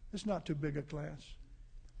 It's not too big a class.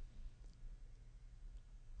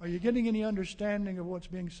 Are you getting any understanding of what's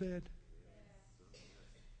being said?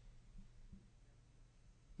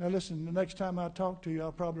 Now listen, the next time I talk to you,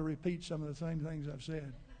 I'll probably repeat some of the same things I've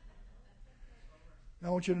said. I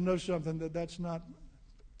want you to know something, that's not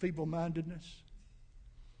feeble-mindedness.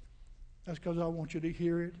 That's because I want you to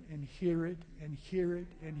hear it and hear it and hear it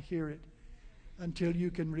and hear it until you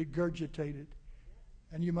can regurgitate it.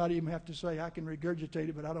 And you might even have to say, I can regurgitate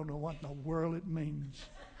it, but I don't know what in the world it means.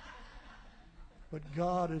 But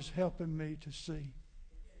God is helping me to see.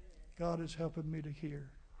 God is helping me to hear.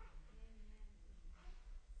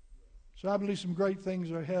 So I believe some great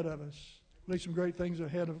things are ahead of us. I believe some great things are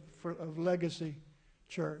ahead of Legacy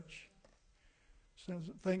Church.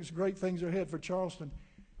 Great things are ahead for Charleston.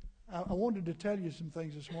 I wanted to tell you some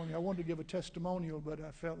things this morning. I wanted to give a testimonial, but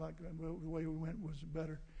I felt like the way we went was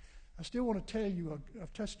better. I still want to tell you a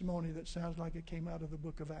testimony that sounds like it came out of the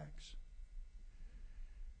book of Acts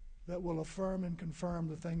that will affirm and confirm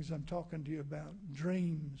the things I'm talking to you about.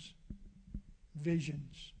 Dreams,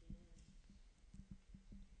 visions,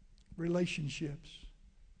 relationships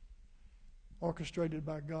orchestrated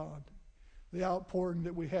by God. The outpouring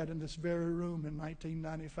that we had in this very room in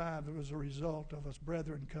 1995 was a result of us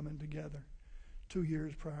brethren coming together 2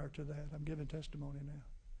 years prior to that. I'm giving testimony now.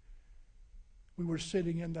 We were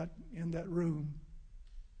sitting in that room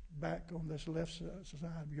back on this left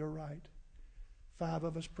side, your right, 5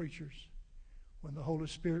 of us preachers, when the Holy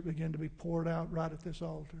Spirit began to be poured out right at this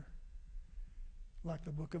altar, like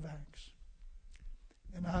the book of Acts.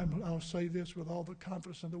 And I'll say this with all the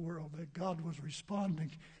confidence in the world, that God was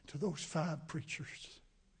responding to those 5 preachers.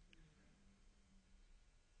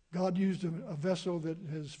 God used a vessel that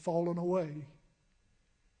has fallen away,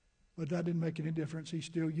 but that didn't make any difference. He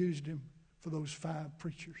still used him for those 5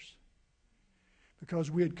 preachers.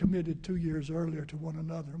 Because we had committed 2 years earlier to one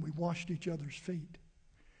another, and we washed each other's feet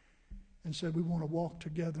and said we want to walk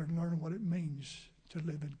together and learn what it means to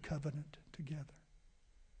live in covenant together.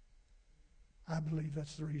 I believe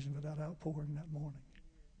that's the reason for that outpouring that morning.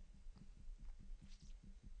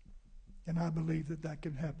 And I believe that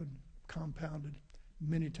can happen compounded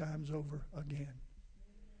many times over again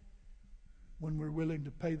when we're willing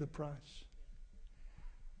to pay the price.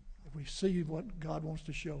 If we see what God wants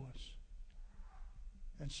to show us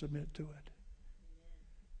and submit to it.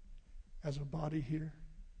 As a body here,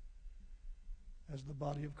 as the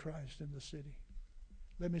body of Christ in the city.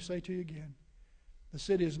 Let me say to you again, the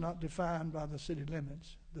city is not defined by the city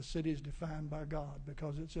limits. The city is defined by God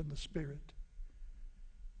because it's in the Spirit.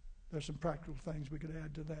 There's some practical things we could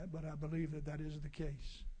add to that, but I believe that is the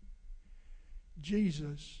case.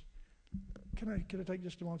 Jesus, can I take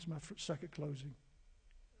just a moment to my second closing?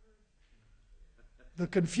 The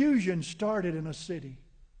confusion started in a city,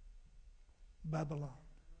 Babylon.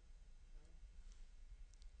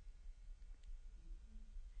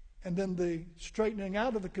 And then the straightening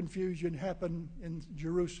out of the confusion happened in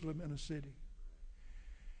Jerusalem, in a city.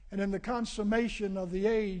 And in the consummation of the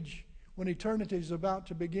age, when eternity is about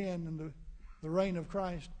to begin in the reign of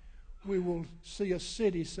Christ, we will see a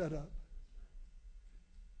city set up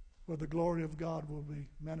where the glory of God will be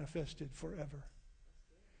manifested forever.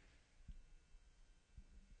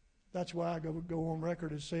 That's why I go on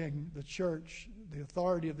record as saying the church, the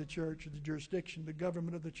authority of the church, the jurisdiction, the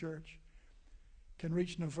government of the church can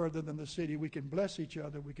reach no further than the city. We can bless each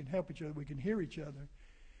other, we can help each other, we can hear each other.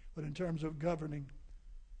 But in terms of governing,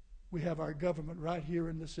 we have our government right here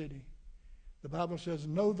in the city. The Bible says,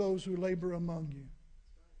 know those who labor among you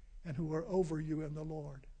and who are over you in the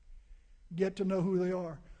Lord. Get to know who they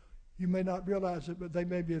are. You may not realize it, but they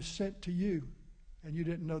may be sent to you and you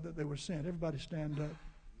didn't know that they were sent. Everybody stand up.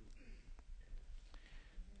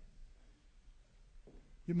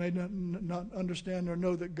 You may not understand or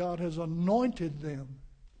know that God has anointed them.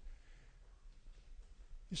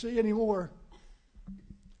 You see, anymore,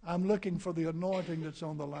 I'm looking for the anointing that's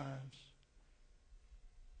on the lives.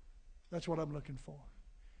 That's what I'm looking for.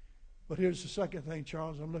 But here's the second thing,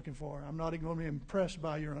 Charles, I'm looking for. I'm not even going to be impressed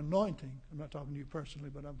by your anointing. I'm not talking to you personally,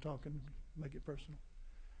 but I'm talking, make it personal.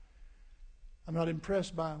 I'm not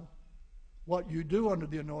impressed by what you do under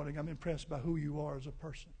the anointing. I'm impressed by who you are as a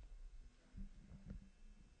person.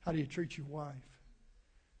 How do you treat your wife?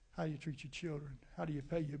 How do you treat your children? How do you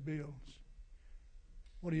pay your bills?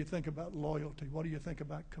 What do you think about loyalty? What do you think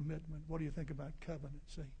about commitment? What do you think about covenant?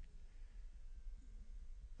 See?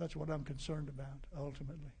 That's what I'm concerned about,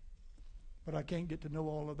 ultimately. But I can't get to know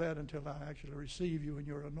all of that until I actually receive you in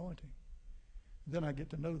your anointing. Then I get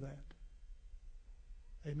to know that.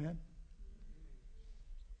 Amen?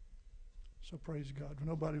 So praise God.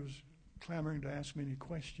 Nobody was clamoring to ask me any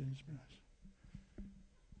questions,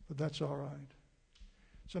 but that's all right.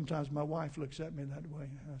 Sometimes my wife looks at me that way.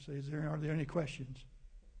 I say, are there any questions?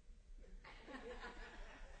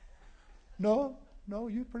 No,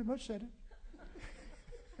 you pretty much said it.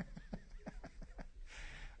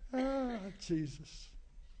 Ah, Jesus.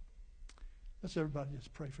 Let's everybody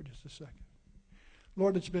just pray for just a second.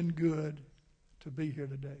 Lord, it's been good to be here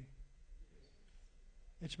today.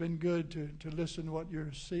 It's been good to listen to what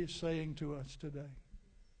you're saying to us today.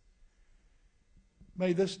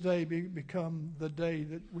 May this day become the day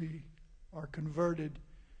that we are converted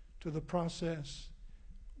to the process.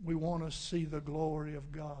 We want to see the glory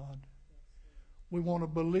of God. We want to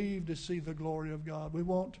believe to see the glory of God. We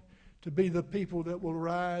want to be the people that will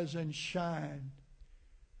rise and shine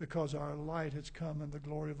because our light has come and the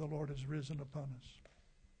glory of the Lord has risen upon us.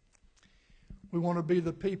 We want to be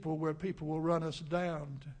the people where people will run us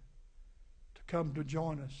down to come to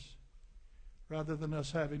join us rather than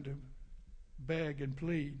us having to beg and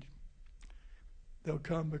plead. They'll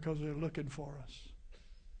come because they're looking for us.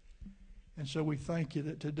 And so we thank you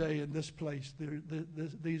that today in this place,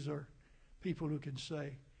 these are people who can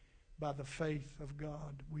say, by the faith of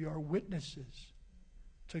God, we are witnesses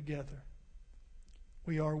together.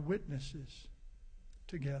 We are witnesses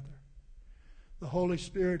together. The Holy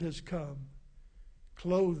Spirit has come,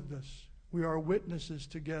 clothed us. We are witnesses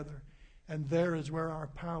together. And there is where our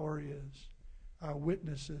power is, our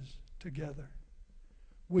witnesses together.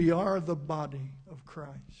 We are the body of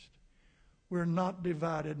Christ. We're not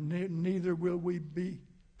divided, neither will we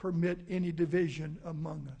permit any division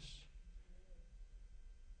among us.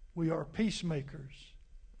 We are peacemakers.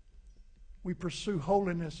 We pursue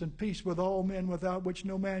holiness and peace with all men, without which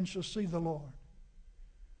no man shall see the Lord.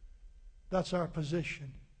 That's our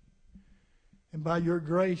position. And by your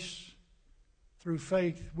grace, through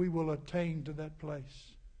faith, we will attain to that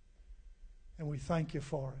place. And we thank you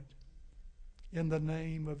for it. In the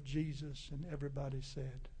name of Jesus, and everybody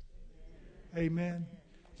said, Amen.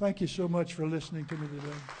 Thank you so much for listening to me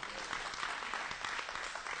today.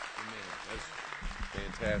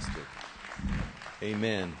 Fantastic.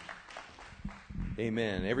 Amen.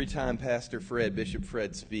 Amen. Every time Bishop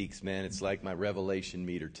Fred speaks, man, it's like my revelation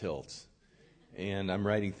meter tilts. And I'm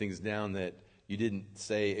writing things down that you didn't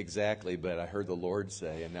say exactly, but I heard the Lord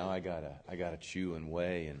say, and now I gotta chew and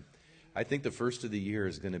weigh. And I think the first of the year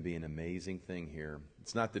is going to be an amazing thing here.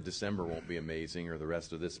 It's not that December won't be amazing or the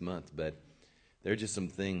rest of this month, but there are just some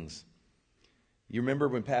things. You remember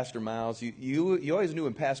when Pastor Miles, you always knew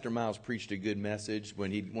when Pastor Miles preached a good message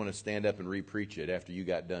when he'd want to stand up and re-preach it after you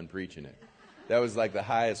got done preaching it. That was like the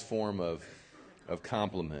highest form of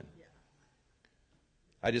compliment.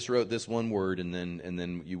 I just wrote this one word, and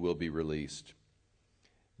then you will be released.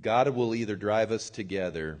 God will either drive us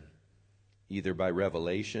together, either by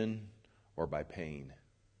revelation or by pain.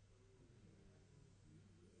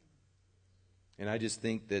 And I just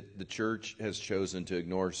think that the church has chosen to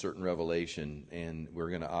ignore certain revelation, and we're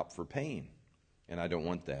going to opt for pain. And I don't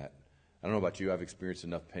want that. I don't know about you. I've experienced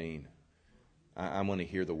enough pain. I want to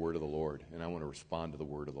hear the word of the Lord, and I want to respond to the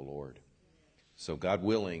word of the Lord. So God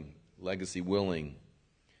willing, Legacy willing,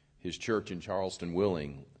 His church in Charleston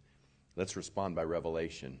willing, let's respond by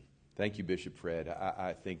revelation. Thank you, Bishop Fred.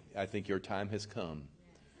 I think your time has come.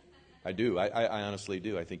 I do. I honestly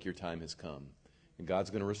do. I think your time has come. And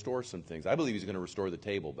God's going to restore some things. I believe He's going to restore the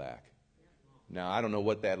table back. Now, I don't know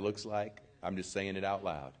what that looks like. I'm just saying it out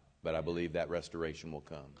loud. But I believe that restoration will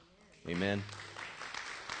come. Amen.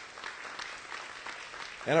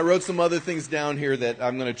 And I wrote some other things down here that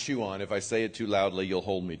I'm going to chew on. If I say it too loudly, you'll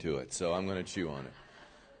hold me to it. So I'm going to chew on it.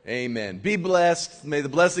 Amen. Be blessed. May the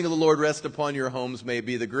blessing of the Lord rest upon your homes. May it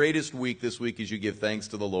be the greatest week this week as you give thanks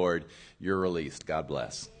to the Lord. You're released. God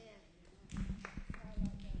bless.